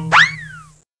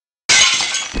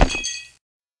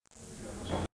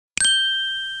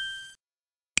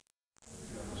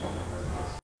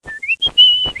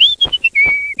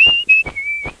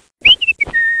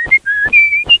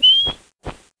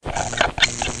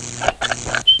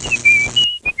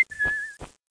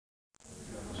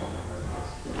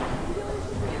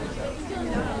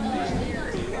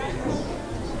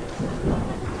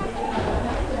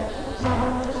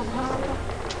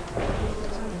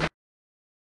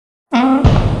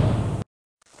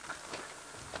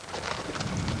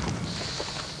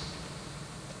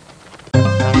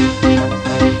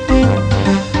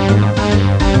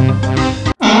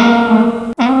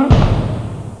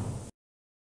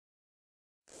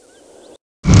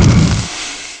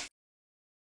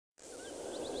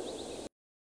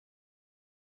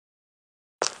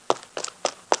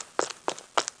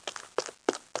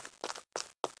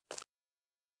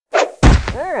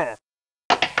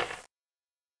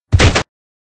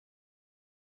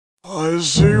 I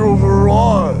see you've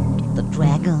arrived. The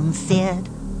dragon said,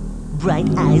 bright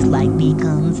eyes like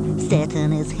beacons set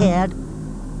in his head.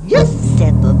 Yes,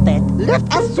 Said the vet.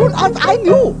 left as soon as I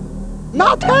knew.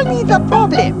 Now tell me the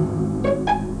problem.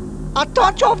 A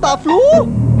touch of the flu?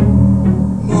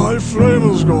 My flame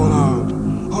has gone out.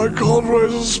 I can't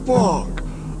raise a spark.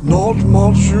 Not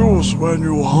much use when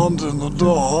you hunt in the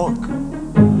dark.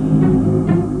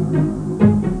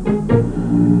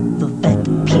 The vet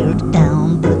peered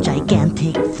down the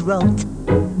gigantic throat,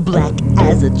 black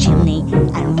as a chimney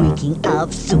and reeking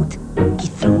of soot. He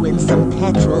threw in some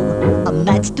petrol, a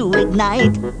match to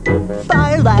ignite,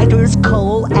 firelighters,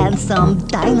 coal, and some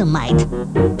dynamite.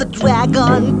 The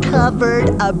dragon covered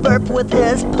a burp with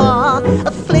his paw.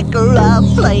 A flicker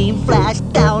of flame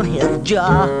flashed down his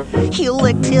jaw. He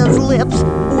licked his lips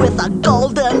with a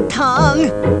golden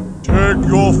tongue. Take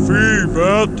your fee,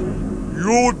 vet.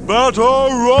 You'd better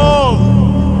run.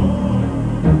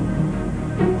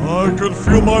 I can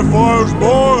feel my fires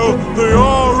boil. They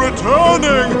are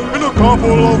returning in a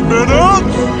couple of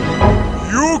minutes.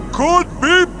 You could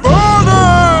be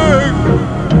burning!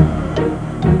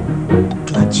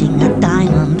 Clutching a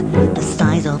diamond the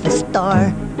size of a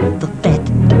star, the vet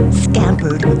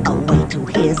scampered away to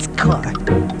his car.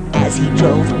 As he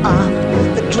drove off,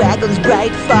 the dragon's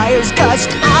bright fires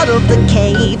gushed out of the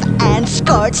cave and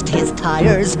scorched his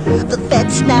tires. The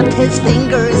vet snapped his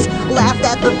fingers, laughed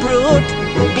at the brute,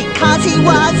 because he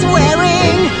was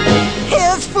wearing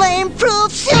his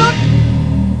flame-proof suit.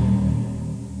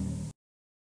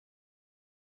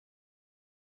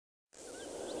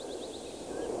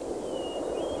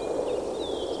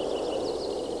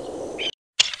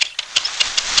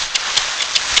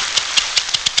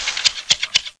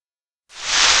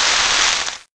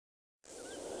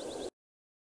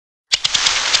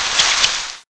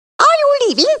 Are you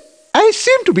leaving? I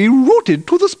seem to be rooted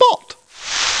to the spot.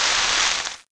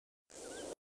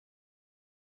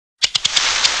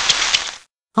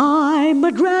 I'm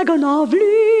a dragon of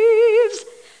leaves,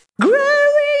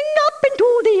 growing up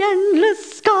into the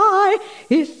endless sky.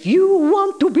 If you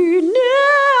want to be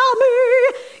near me,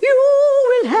 you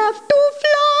will have to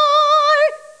fly.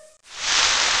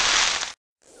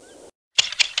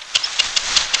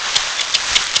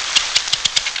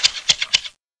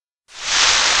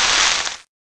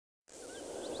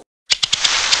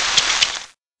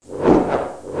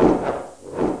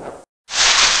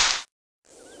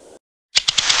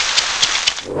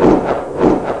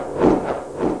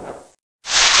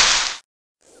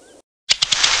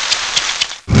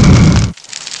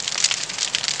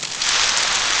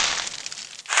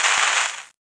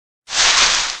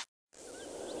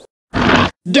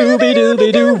 Dooby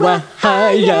dooby doo wah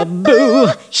hiya boo,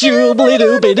 shoobly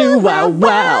dooby doo wow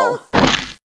wow.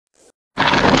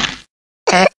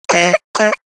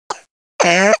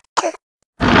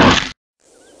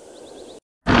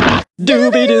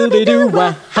 Dooby dooby doo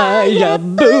wah hiya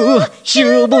boo,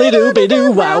 shoobly dooby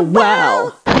doo wow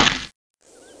wow.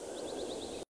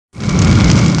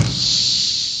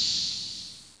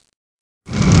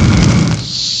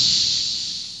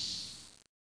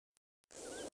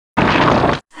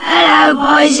 Hello,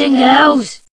 boys and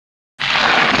girls.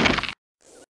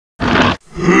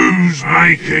 Who's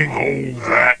making all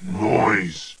that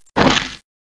noise?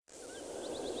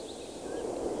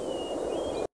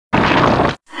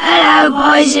 Hello,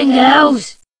 boys and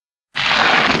girls.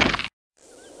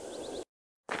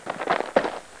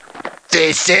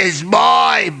 This is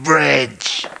my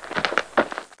bridge.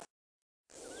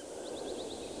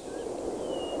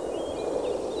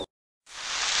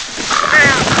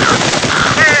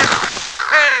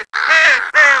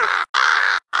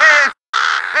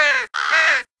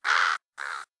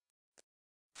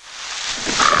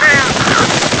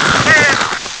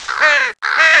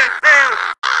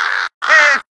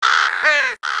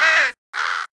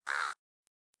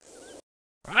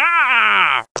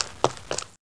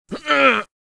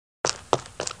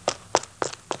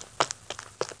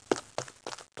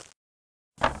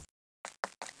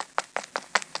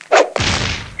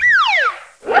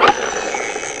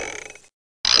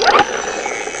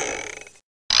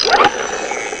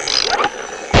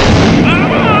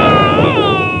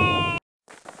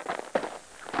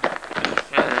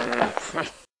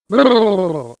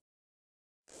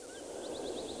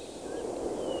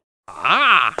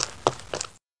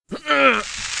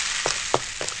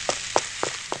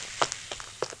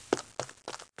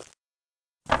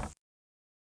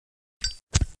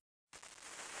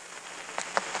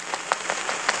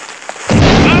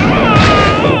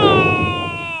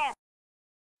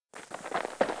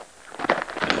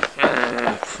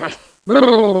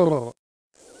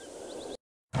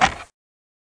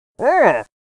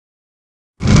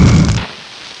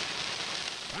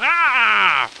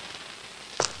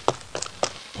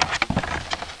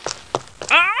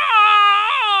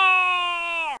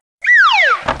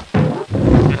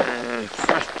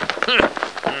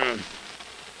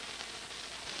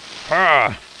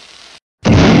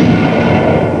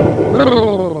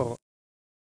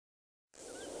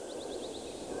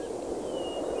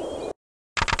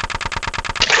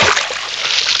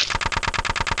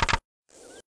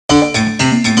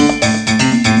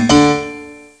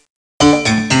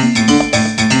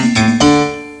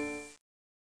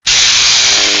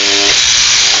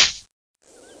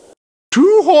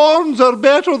 Two horns are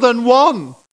better than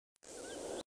one.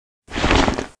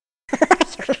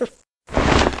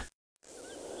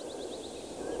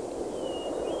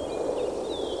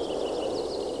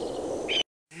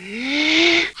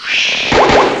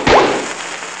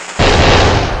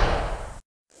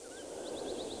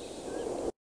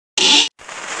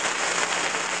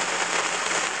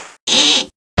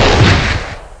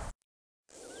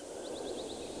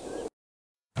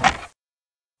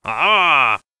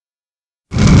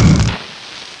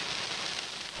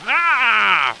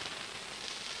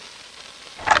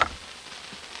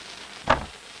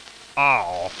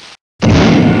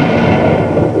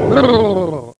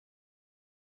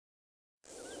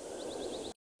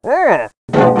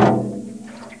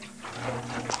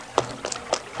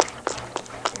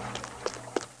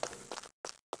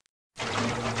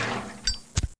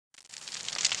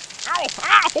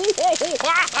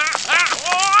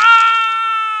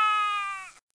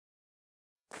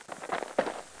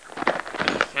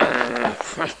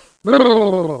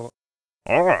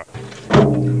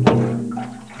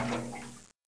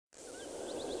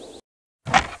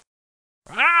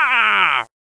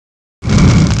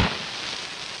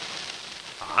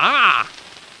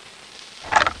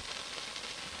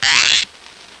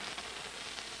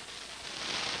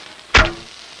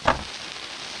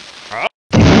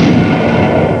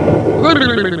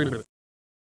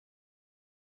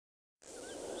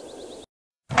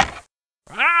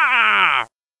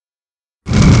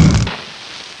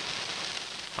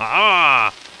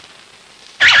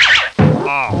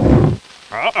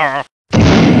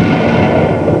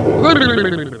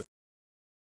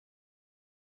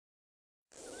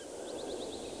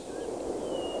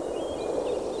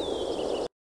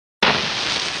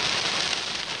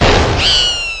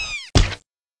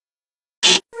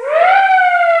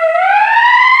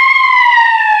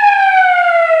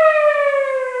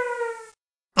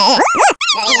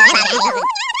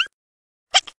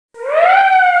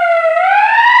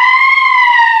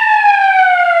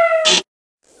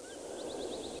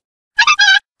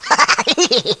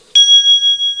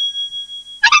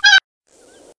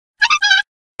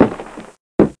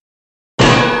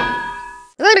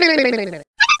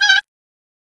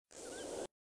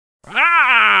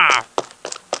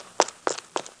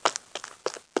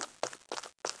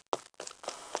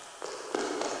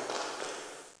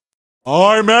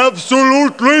 I'm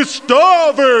absolutely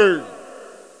starving!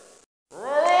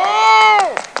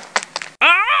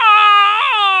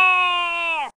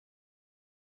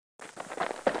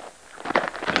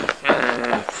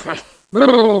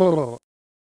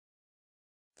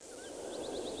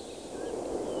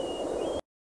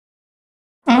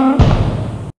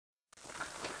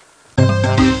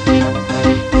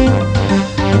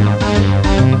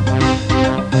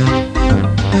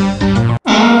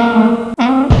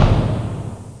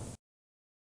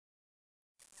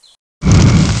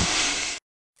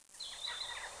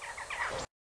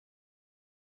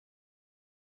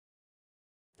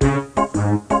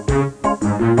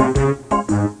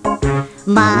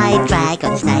 My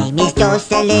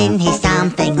Jocelyn, he's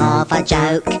something of a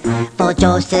joke. For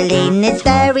Jocelyn is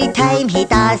very tame. He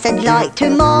doesn't like to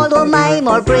maul or maim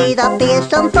or breathe a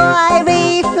fearsome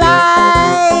fiery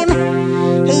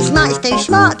flame. He's much too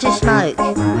smart to smoke.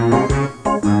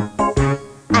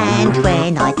 And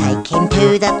when I take him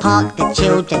to the park, the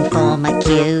children form a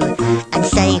queue and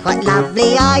say what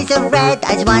lovely eyes of red,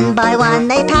 as one by one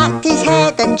they pat his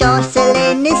head. And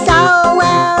Jocelyn is so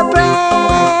well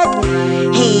bred,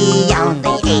 he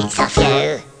only eats a few.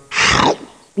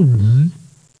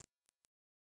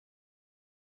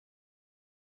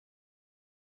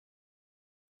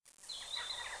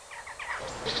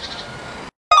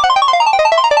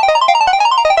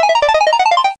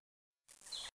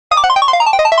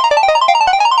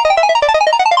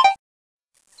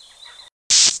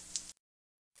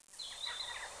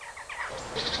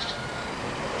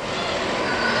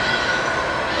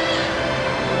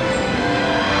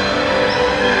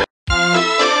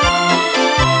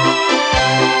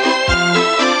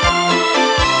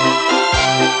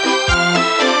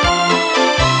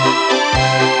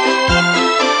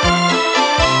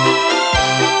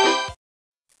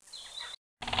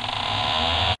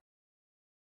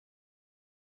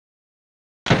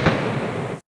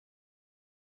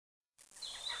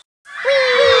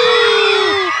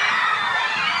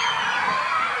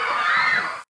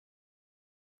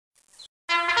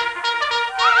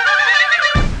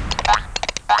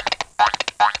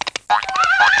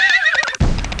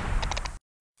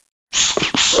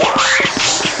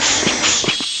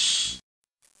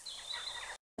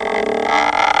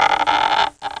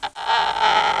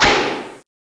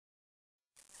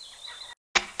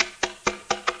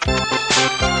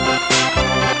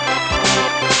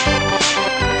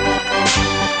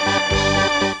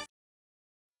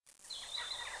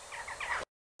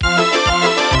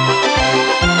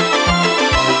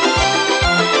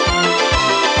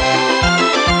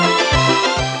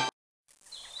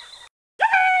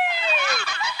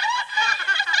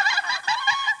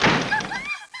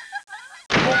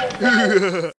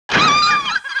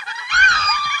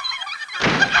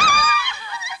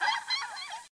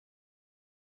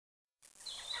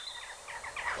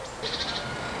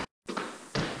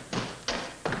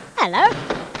 Hello.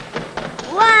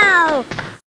 Wow!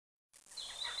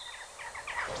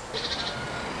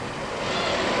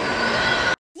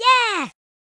 Yeah!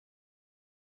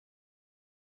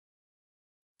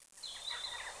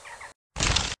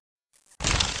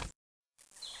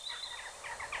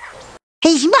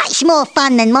 He's much more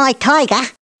fun than my tiger.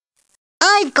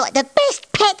 I've got the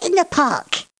best pet in the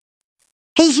park.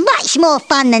 He's much more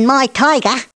fun than my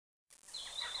tiger.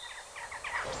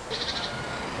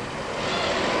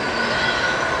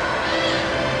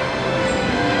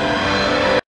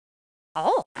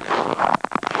 Oh.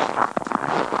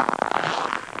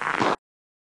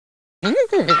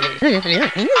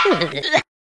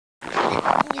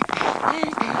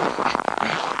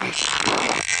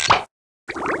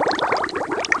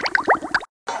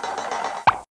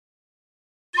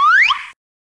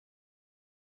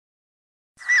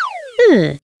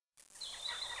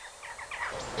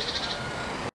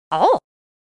 Oh.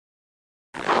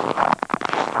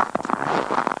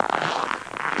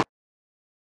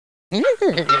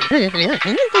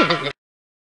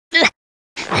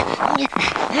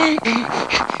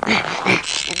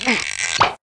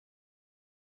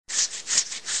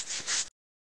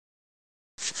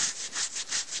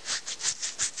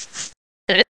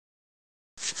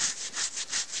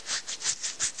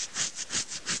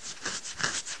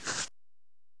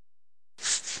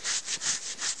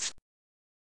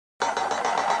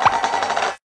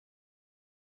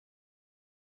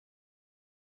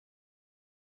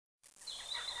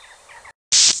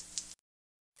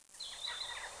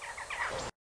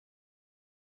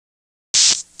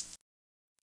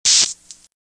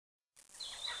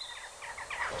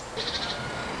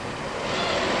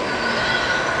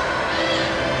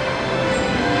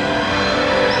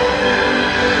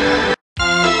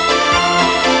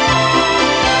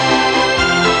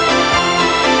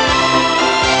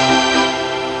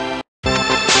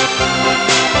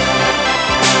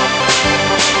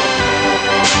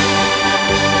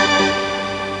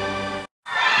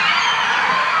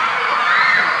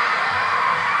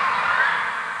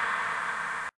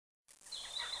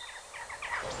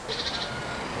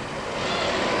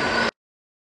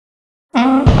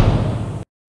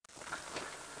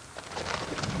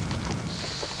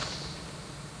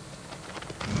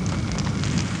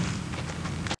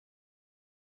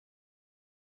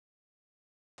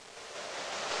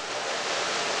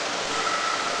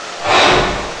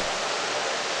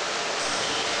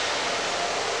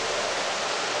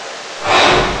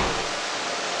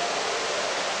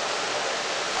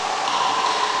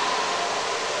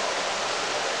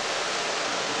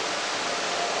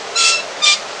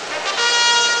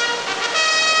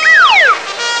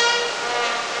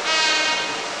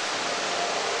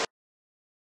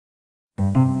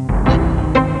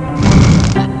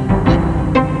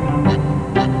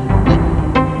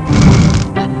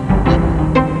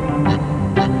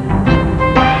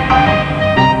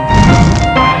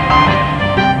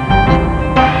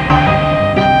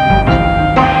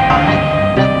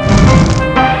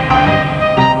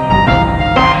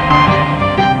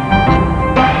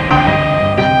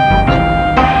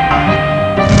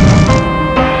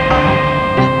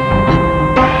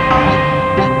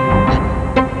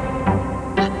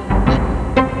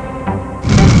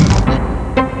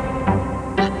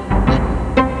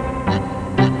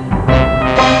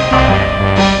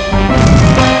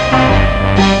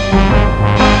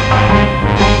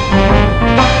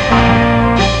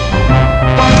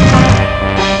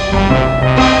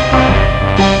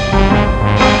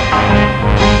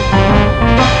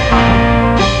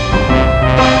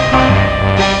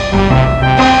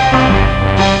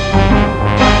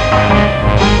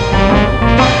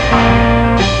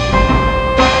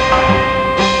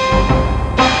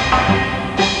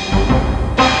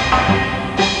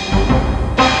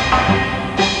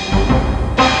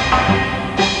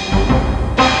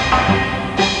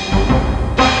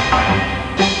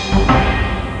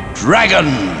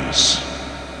 Dragons!